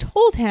Island, but I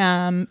told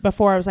him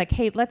before, I was like,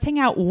 hey, let's hang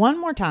out one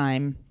more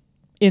time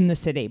in the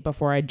city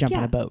before I jump on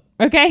Yeah. a boat.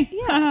 Okay?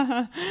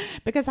 Yeah.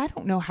 Because I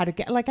don't know how to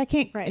get, like, I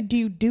can't, Right. do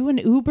you do an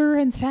Uber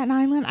in Staten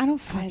Island? I don't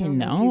fucking don't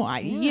know know.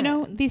 if you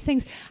can. These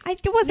things, it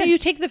So wasn't, you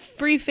take the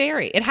free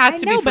ferry. It has I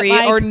to know, be but, free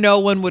like, or no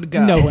one would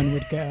go. no one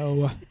would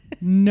go.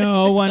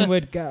 No one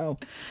would go.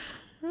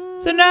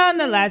 So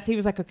nonetheless, he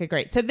was like, okay,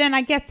 great. So then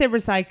I guess there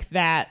was like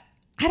that,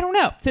 I don't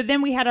know. So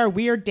then we had our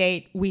weird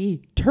date.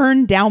 We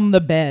turned down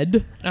the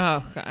bed,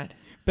 Oh, God.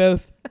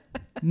 both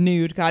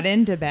nude, got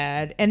into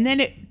bed. And then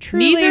it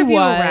truly Neither of you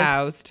was.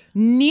 aroused.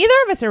 Neither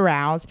of us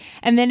aroused.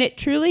 And then it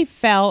truly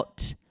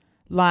felt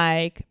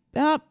like,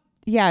 oh,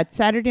 yeah, it's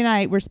Saturday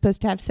night. We're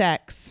supposed to have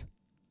sex.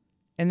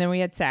 And then we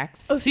had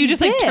sex. Oh, So you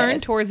just like did?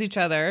 turned towards each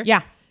other.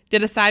 Yeah,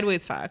 Did a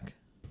sideways fuck.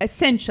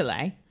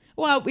 essentially.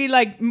 Well, we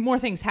like more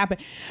things happen.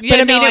 Yeah, But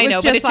I mean, no, it I was know,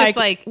 but just it's just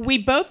like, like- we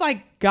both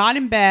like got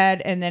in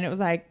bed and then it was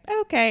like,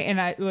 okay. And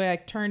I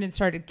like turned and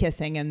started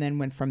kissing and then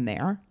went from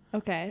there.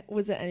 Okay.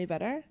 Was it any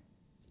better?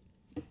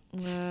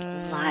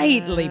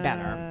 Slightly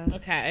better.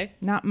 Okay.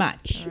 Not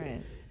much. All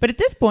right. But at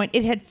this point,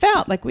 it had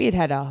felt like we had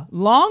had a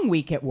long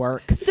week at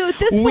work. So at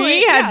this point,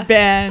 we had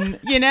been,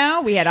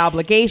 we had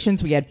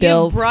obligations, we had You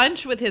have bills.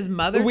 brunch with his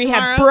mother We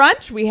tomorrow. have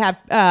brunch. We have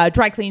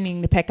dry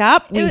cleaning to pick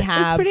up. We it's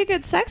have. pretty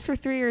good sex for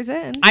 3 years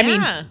in. I Yeah.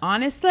 mean,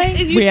 honestly,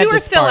 You we had two the are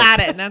still spark. at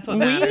it, and that's what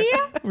matters.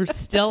 We're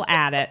still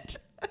at it.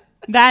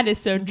 That is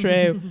so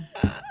true.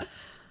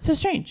 So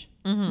strange,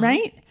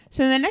 right?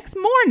 So the next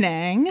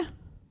morning,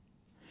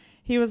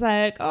 he was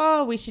like,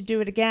 "Oh, we should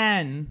do it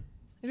again."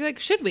 You're like,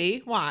 should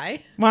we? Why?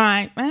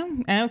 Why? Well,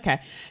 okay.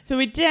 So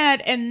we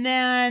did, and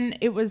then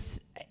it was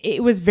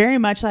very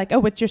much like, "Oh,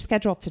 what's your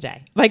schedule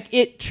today?" Like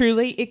it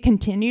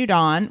continued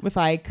on with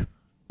like,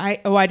 I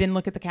didn't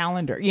look at the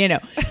calendar,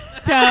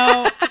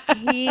 So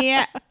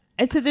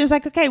so there's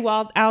like, okay,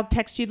 well, I'll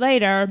text you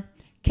later.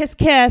 Kiss,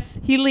 kiss.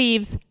 He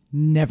leaves.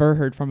 Never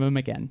heard from him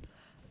again.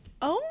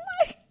 Oh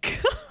my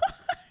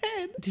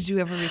God. Did you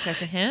ever reach out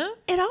to him?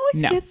 It always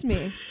No. gets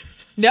me.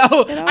 No. I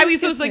always mean,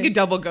 so gets it's like me. a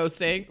double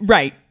ghosting.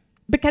 Right.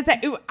 Because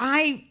You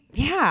I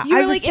were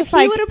was like, if just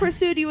he would have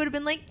pursued, you would have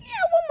been like, yeah,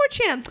 one more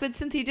chance. But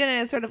since he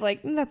didn't, it's sort of like,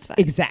 that's fine.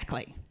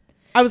 exactly.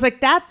 I was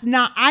like,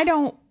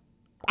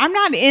 I'm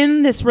not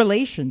in this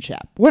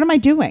relationship. What am I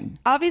doing?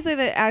 Obviously,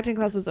 the acting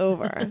class was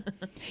over.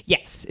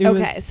 Yes.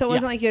 Okay, so it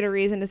wasn't like you had a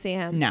reason to see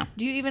him. No.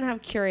 Do you even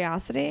have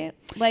curiosity?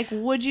 Like,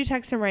 would you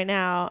text him right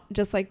now,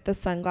 just like the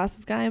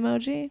sunglasses guy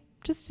emoji,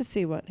 just to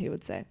see what he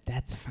would say?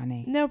 That's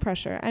funny. No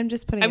pressure. I'm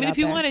just putting. I mean, if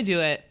you want to, to do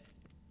it,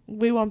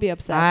 we won't be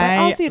upset. But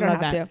also, you don't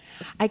love have that.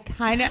 to. I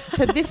kind of.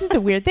 So this is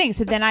the weird thing.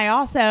 So then I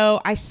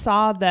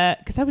saw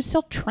because I was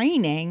still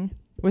training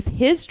with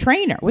his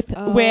trainer with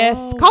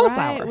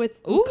cauliflower. Right, with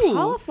Ooh.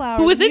 cauliflower.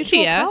 Who was the into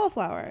mutual ya?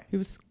 Cauliflower. He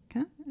was.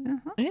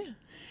 yeah.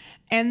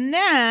 And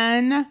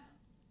then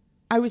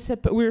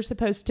we were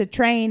supposed to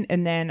train,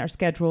 and then our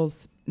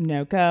schedules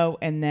no go,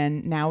 and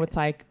then now it's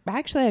like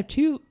actually I have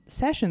 2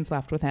 sessions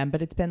left with him,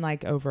 but it's been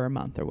like over a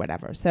month or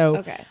whatever. So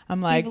Okay. I'm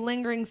so like, you have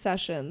lingering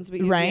sessions we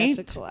have Right.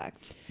 to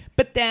collect.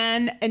 but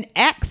then an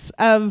ex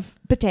of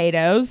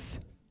Potatoes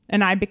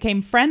and I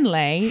became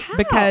friendly How?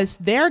 because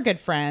they're good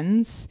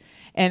friends.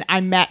 And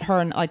I met her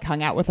and like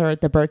hung out with her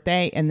at the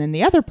birthday and then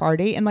the other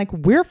party. And like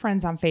we're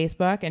friends on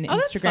Facebook and Oh,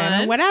 that's Instagram fun.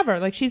 and whatever.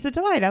 Like she's a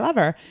delight. I love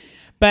her.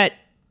 But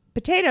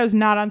Potatoes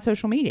not on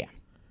social media.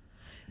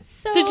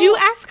 So Did you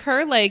ask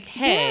her like,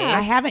 hey,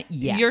 I haven't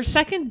yet. your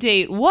second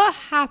date, what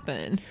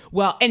happened?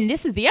 Well, and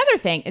this is the other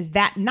thing is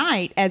that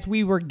night as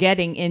we were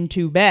getting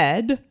into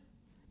bed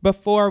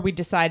before we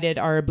decided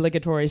our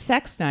obligatory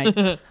sex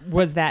night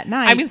was that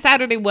night. I mean,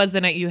 Saturday was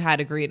the night you had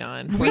agreed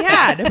on. we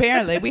had,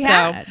 apparently. We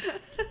had.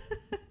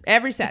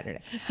 Every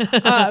Saturday.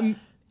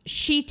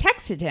 She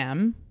texted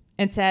him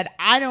and said,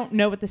 I don't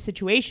know what the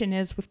situation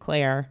is with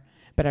Claire,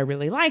 but I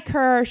really like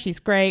her. She's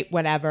great,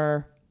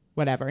 whatever.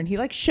 And he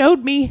like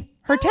showed me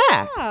her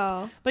text.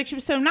 Wow. Like she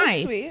was so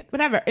nice. sweet.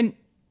 Whatever. And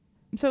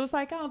so it was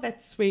like, oh,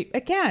 that's sweet.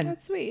 Again.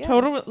 That's sweet, yeah.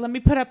 Total, let me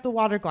put up the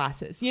water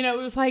glasses. You know,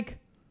 it was like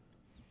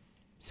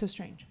so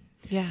strange.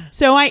 Yeah.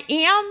 So I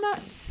am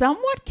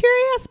somewhat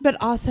curious, but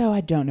also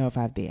I don't know if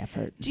I have the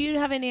effort. Do you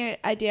have any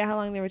idea how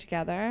long they were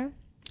together?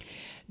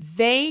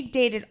 They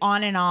dated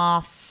on and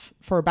off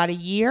for about a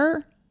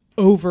year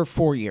over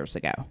 4 years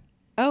ago.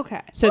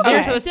 Okay. So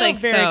they're so it's still like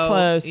very so-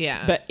 close,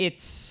 yeah. but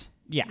it's,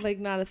 yeah. Like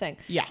not a thing.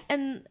 Yeah.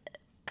 And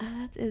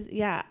that is,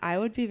 yeah, I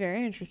would be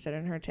very interested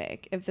in her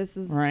take. If this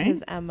is Right?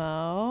 his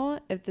MO,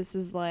 if this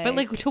is like. But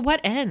like, to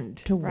what end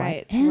To right.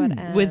 what To what end?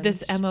 end? would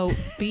this MO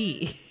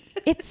be?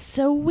 It's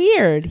so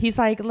weird. He's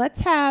like,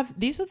 let's have,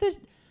 these are the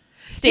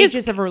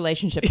stages of a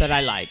relationship that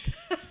I like.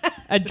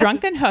 A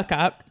drunken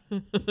hookup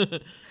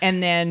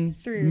and then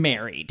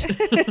married.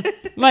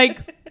 Like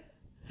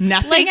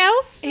nothing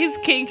else? His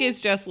kink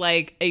is just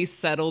like a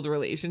settled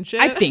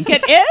relationship. I think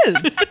it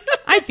is.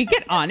 I think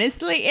it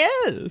honestly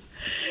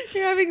is.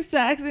 You're having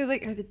sex and he's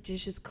like, are the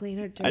dishes clean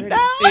or dirty?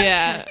 No.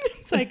 Yeah.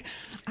 It's like,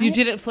 You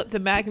didn't flip the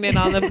magnet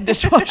on the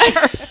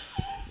dishwasher.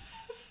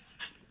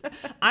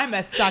 I'm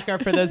a sucker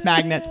for those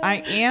magnets. I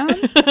am.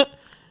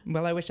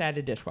 Well, I wish I had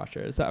a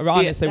dishwasher. Is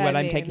honestly I what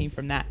I'm mean- taking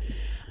from that.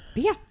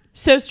 But yeah,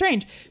 so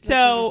strange.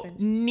 So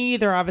interesting.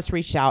 neither of us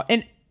reached out.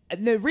 And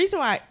the reason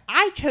why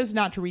I chose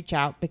not to reach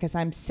out because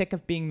I'm sick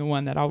of being the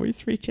one that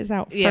always reaches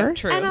out Yeah,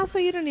 first. true. And also,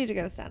 you don't need to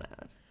go to Staten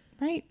Island.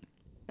 Right?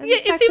 And Yeah,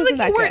 the it sex seems wasn't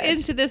like you that weren't good.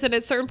 into this, and at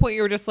a certain point,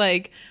 you were just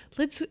like,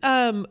 "Let's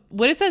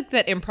what is that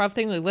improv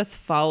thing? Like, let's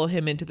follow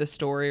him into the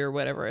story or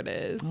whatever it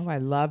is." Oh, I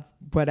love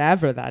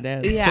whatever that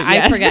is. Yeah, but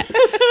yes. I forget.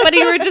 But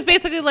you were just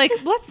basically like,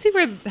 "Let's see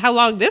how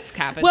long this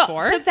happens Well,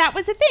 for." so that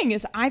was the thing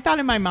is I thought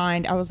in my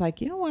mind, I was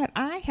like, you know what?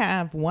 I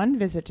have one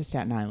visit to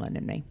Staten Island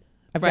in me.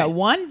 I've Right. got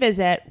one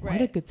visit. What a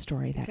Right. good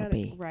story that'll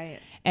be. Right.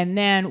 And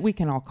then we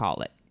can all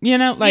call it, you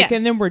know, like, Yeah.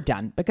 and then we're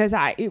done because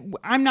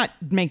I'm not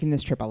making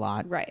this trip a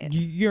lot. Right.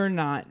 You're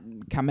not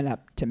coming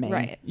up to me.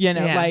 Right. You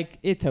know, Yeah. like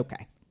it's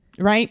okay.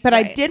 Right. But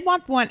I Right. did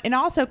want one. And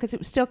also because it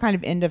was still kind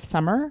of end of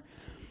summer.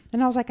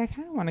 And I was like, I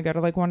kind of want to go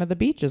to like one of the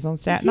beaches on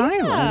Staten Yeah.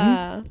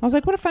 Island. I was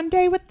like, what a fun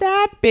day would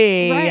that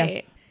be?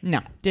 Right. No,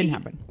 didn't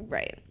happen.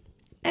 Right.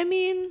 I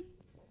mean,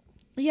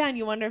 yeah, and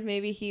you wonder if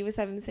maybe he was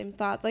having the same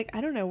thought. Like,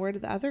 I don't know, where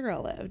did the other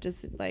girl live?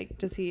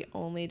 Does he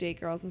only date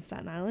girls in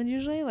Staten Island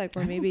usually? Like,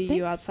 where I don't maybe think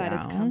you outside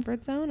his so.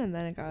 comfort zone, and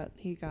then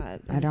he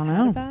got. I don't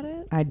upset know about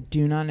it. I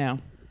do not know.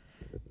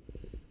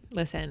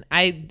 Listen,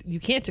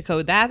 you can't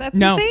decode that. That's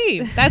No.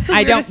 insane. That's the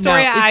I don't weirdest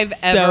story know. I've It's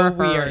so ever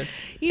weird. heard.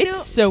 You know,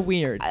 It's so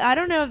weird. I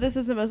don't know if this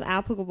is the most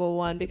applicable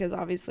one because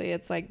obviously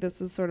it's like this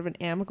was sort of an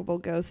amicable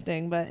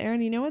ghosting. But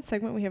Erin, you know what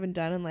segment we haven't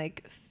done in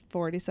like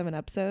 47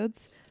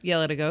 episodes?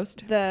 Yell at a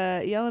ghost.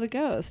 The yell at a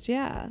ghost.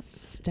 Yeah.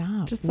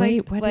 Stop. Just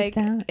Wait, like, what is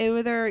that?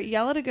 Either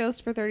yell at a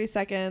ghost for 30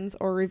 seconds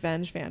or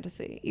revenge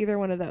fantasy. Either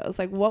one of those.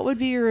 Like, what would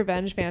be your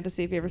revenge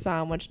fantasy if you ever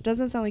saw him? Which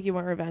doesn't sound like you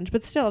want revenge,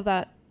 but still, if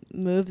that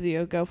moves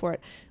you, go for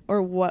it.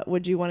 Or what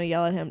would you want to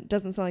yell at him?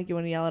 Doesn't sound like you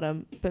want to yell at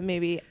him, but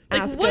maybe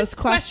Like, ask what ghost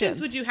questions.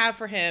 would you have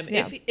for him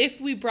Yeah.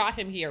 if we brought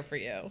him here for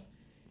you?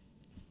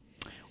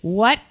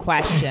 What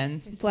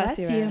questions? Bless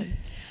you,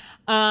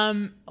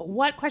 Erin.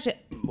 What question?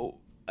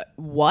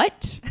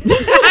 What?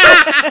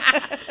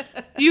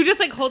 You just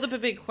like hold up a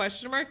big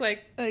question mark,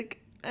 like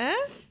Like,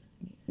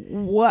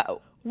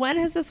 What? when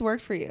has this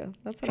worked for you?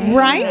 That's what I wanna know.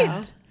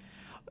 Right?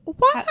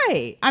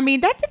 Why? I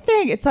mean, that's the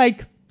thing. It's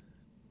like,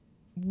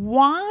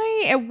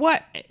 why? And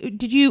what?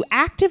 Did you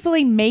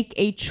actively make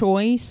a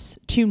choice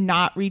to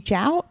not reach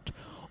out?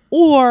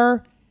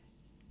 Or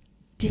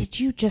did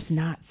you just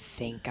not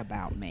think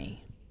about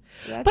me?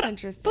 That's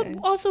interesting.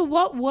 But also,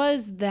 what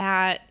was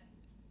that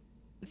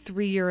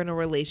 3 year in a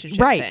relationship?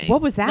 Right. thing?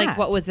 What was that? Like,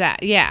 what was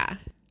that? Yeah.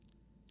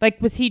 Like,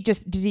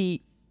 did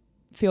he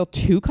feel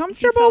too He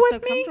comfortable felt with so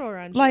me? comfortable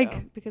around Like-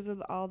 you because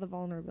of all the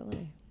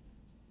vulnerability.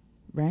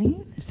 Right?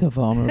 So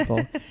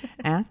vulnerable.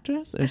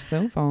 Actors are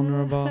so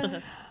vulnerable.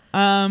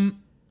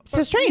 So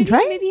Or strange, maybe,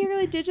 right? Maybe he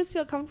really did just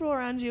feel comfortable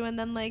around you, and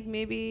then like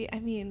maybe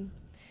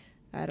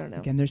I don't know.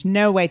 Again, there's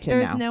no way to know.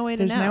 There's no way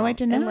to know. There's no way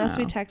to know. Unless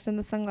we text in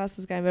the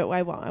sunglasses guy, but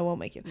I won't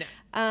make you.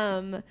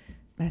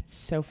 That's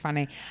so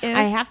funny. If-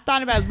 I have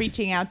thought about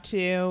reaching out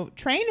to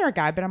trainer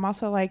guy, but I'm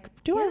also like,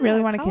 do I Yeah,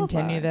 really want to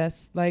cauliflower. continue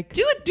this? Like,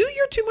 Do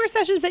your 2 more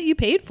sessions that you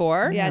paid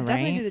for. Yeah, Yeah,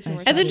 definitely right. do the 2 more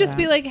I And then do just that.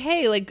 be like,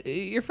 hey, like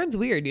your friend's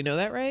weird. You know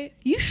that, right?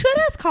 You should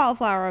ask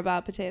cauliflower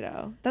about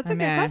potato. That's a I'm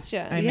good in.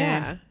 question. I'm in.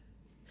 Yeah.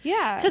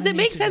 Yeah. Because I it need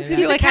makes to sense. do Because he's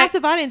you're a like,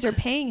 captive audience. You're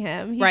paying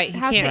him. He Right, he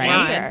has can't to lie.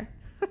 answer.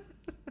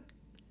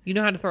 You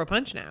know how to throw a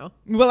punch now.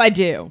 Well, I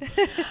do.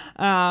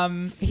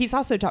 He's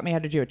also taught me how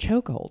to do a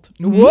chokehold.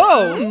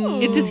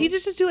 Whoa! Does he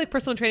just do like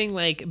personal training,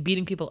 like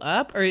beating people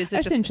up, or is it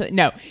just? Essentially,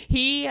 no.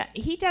 He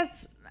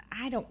does.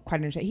 I don't quite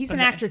understand. He's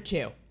an actor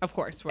too. Of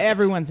course, right.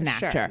 Everyone's an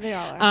Sure, actor. they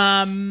all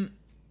are.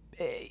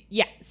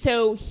 Yeah.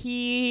 So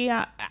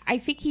I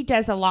think he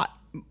does a lot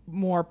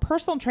more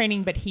personal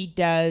training, but he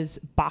does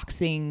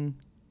boxing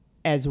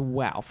as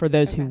well for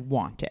those who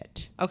want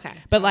it. Okay.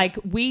 But like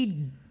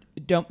we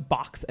don't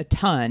box a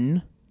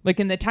ton. Like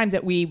in the times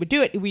that we would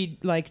do it,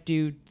 we'd like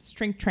do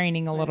strength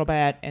training a little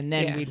bit, and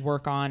then Yeah. we'd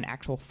work on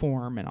actual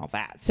form and all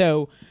that.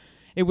 So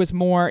it was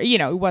more, you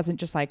know, it wasn't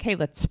just like, hey,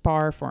 let's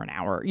spar for an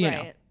hour, you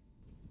know.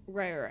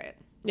 Right.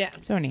 Yeah.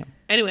 So anyhow,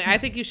 Anyway, I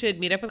think you should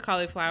meet up with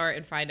Cauliflower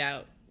and find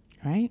out.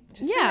 right? Just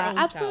for your Yeah, own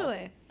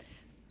absolutely.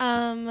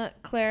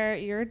 Claire,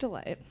 you're a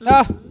delight.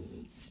 Oh,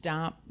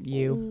 stop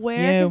you.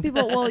 Where can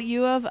people? Well,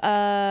 you have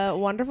a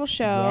wonderful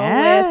show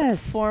with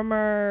Yes.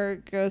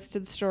 former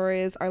Ghosted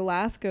Stories, our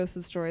last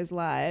Ghosted Stories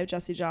live,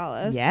 Jesse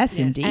Jollis. Yes, Yes.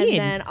 indeed. And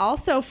then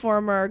also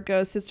former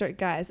Ghosted Stories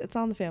guys. It's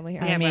all in the family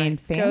here. I mean,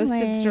 family.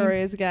 Ghosted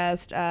Stories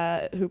guest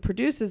who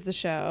produces the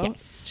show,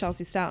 Yes.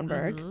 Chelsea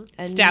Stoutenberg.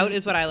 And Stout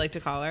is what I like to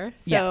call her.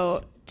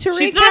 so to recap.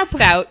 She's not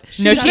stout.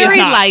 No, She's she is very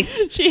not. light.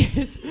 She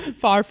is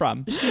far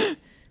from.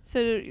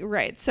 So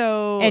right,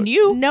 so And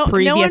you, no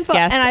previous one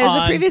guest and I was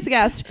on- a previous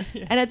guest,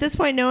 and at this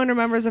point, no one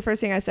remembers the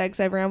first thing I said because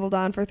I've rambled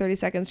on for 30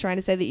 seconds trying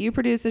to say that you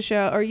produce a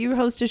show or you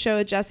host a show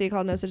with Jesse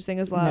called No Such Thing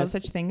as Love. No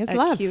Such Thing as at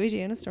Love. QED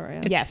in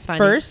Astoria. It's Yes, funny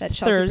first that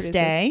Chelsea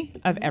Thursday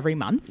of every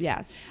month.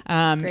 Yes,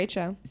 Great. great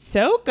show.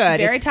 So good.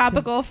 Very It's-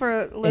 topical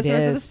for It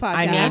listeners of is. this podcast.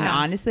 I mean,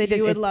 honestly,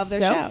 you would it's love their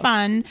so show.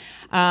 fun.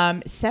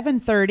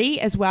 7:30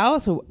 as well,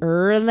 so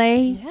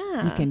early.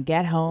 Yeah. You can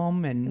get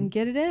home And and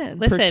get it in.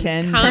 Listen,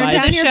 Pretend come like- to Turn the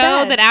down your show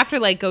bed. that after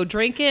like go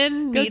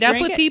drinking, Go meet up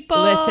drink with it.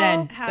 people.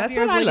 Listen, Have that's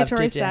your what I love to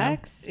obligatory do.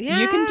 sex. Yeah.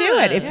 You can do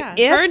it if, Yeah.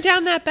 if Turn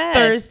down that bed.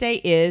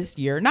 Thursday is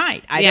your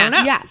night. I Yeah. don't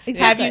know. Yeah, Have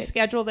exactly. you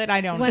scheduled it? I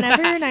don't know.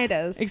 Whenever your night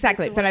is.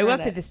 Exactly. It's But I will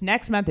worth say it. this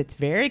next month, it's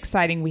very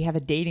exciting. We have a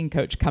dating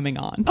coach coming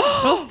on.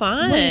 Oh,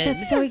 fun. Wait,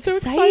 that's so I'm so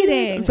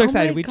exciting. I'm so Oh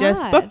excited. my We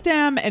just God. booked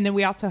him. And then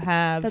we also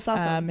have That's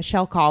awesome.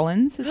 Michelle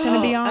Collins is going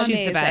to be on.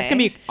 She's the best. It's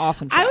going to be an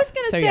awesome show. I was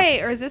gonna So, yeah.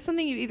 say, or is this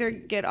something you either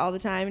get all the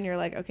time and you're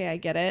like, okay, I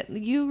get it.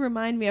 You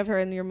remind me of her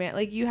in your man,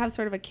 like you have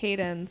sort of a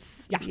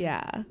cadence. Yeah.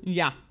 Yeah.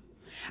 Yeah.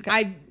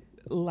 I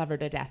love her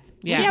to death.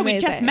 Yeah. Yeah, we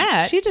Amazing. just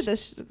met. She did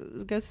this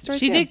Ghost Stories.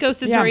 She too. did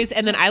Ghost of Yeah. Stories,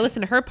 and then I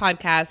listened to her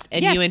podcast,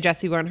 and Yes. you and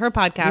Jesse were on her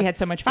podcast. We had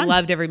so much fun.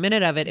 Loved every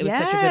minute of it. It was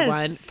such a good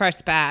one. Yes.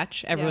 First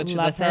batch. Everyone should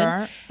love listen.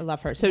 her. I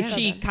love her. So Yeah.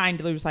 she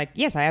kindly was like,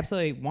 yes, I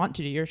absolutely want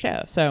to do your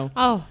show. So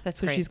Oh, that's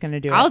So great. she's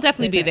gonna do it. I'll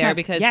definitely be Yes. there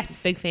because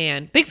Yes. big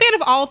fan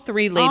of all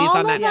three ladies all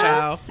on that of us.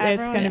 show. It's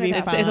Everyone's going to be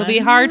fantastic. fun. It'll be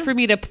hard for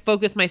me to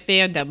focus my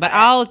fandom, but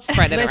I'll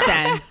spread it around.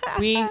 Listen,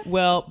 we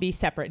will be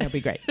separate and it'll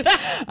be great.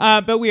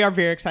 But we are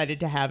very excited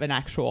to have an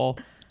actual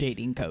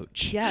dating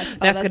coach. Yes. Oh,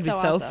 That's gonna be so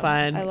awesome.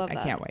 fun. I love I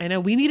that. can't wait. I know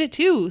we need it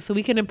too, so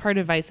we can impart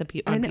advice on,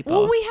 I on know. people.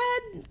 Well, we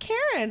had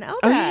Karen Eldad.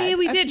 Oh, yeah,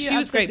 we a did. few She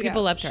was great. episodes ago.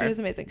 People loved her. She was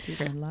amazing.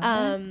 Love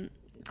her.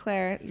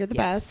 Claire, you're the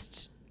Yes.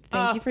 best.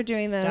 Thank you for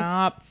doing this.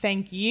 Stop.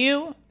 Thank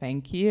you.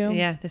 Thank you.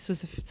 Yeah, this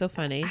was so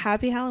funny.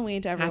 Happy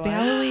Halloween to everyone.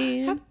 Happy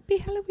Halloween. Happy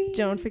Halloween.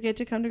 Don't forget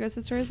to come to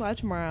Ghost Stories Live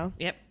tomorrow.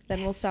 Yep.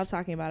 Then we'll stop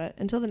talking about it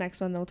until the next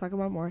one. Then we'll talk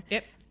about more.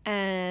 Yep.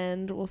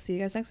 And we'll see you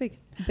guys next week.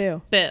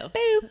 Boo. Boo.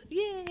 Boo.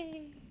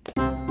 Yay.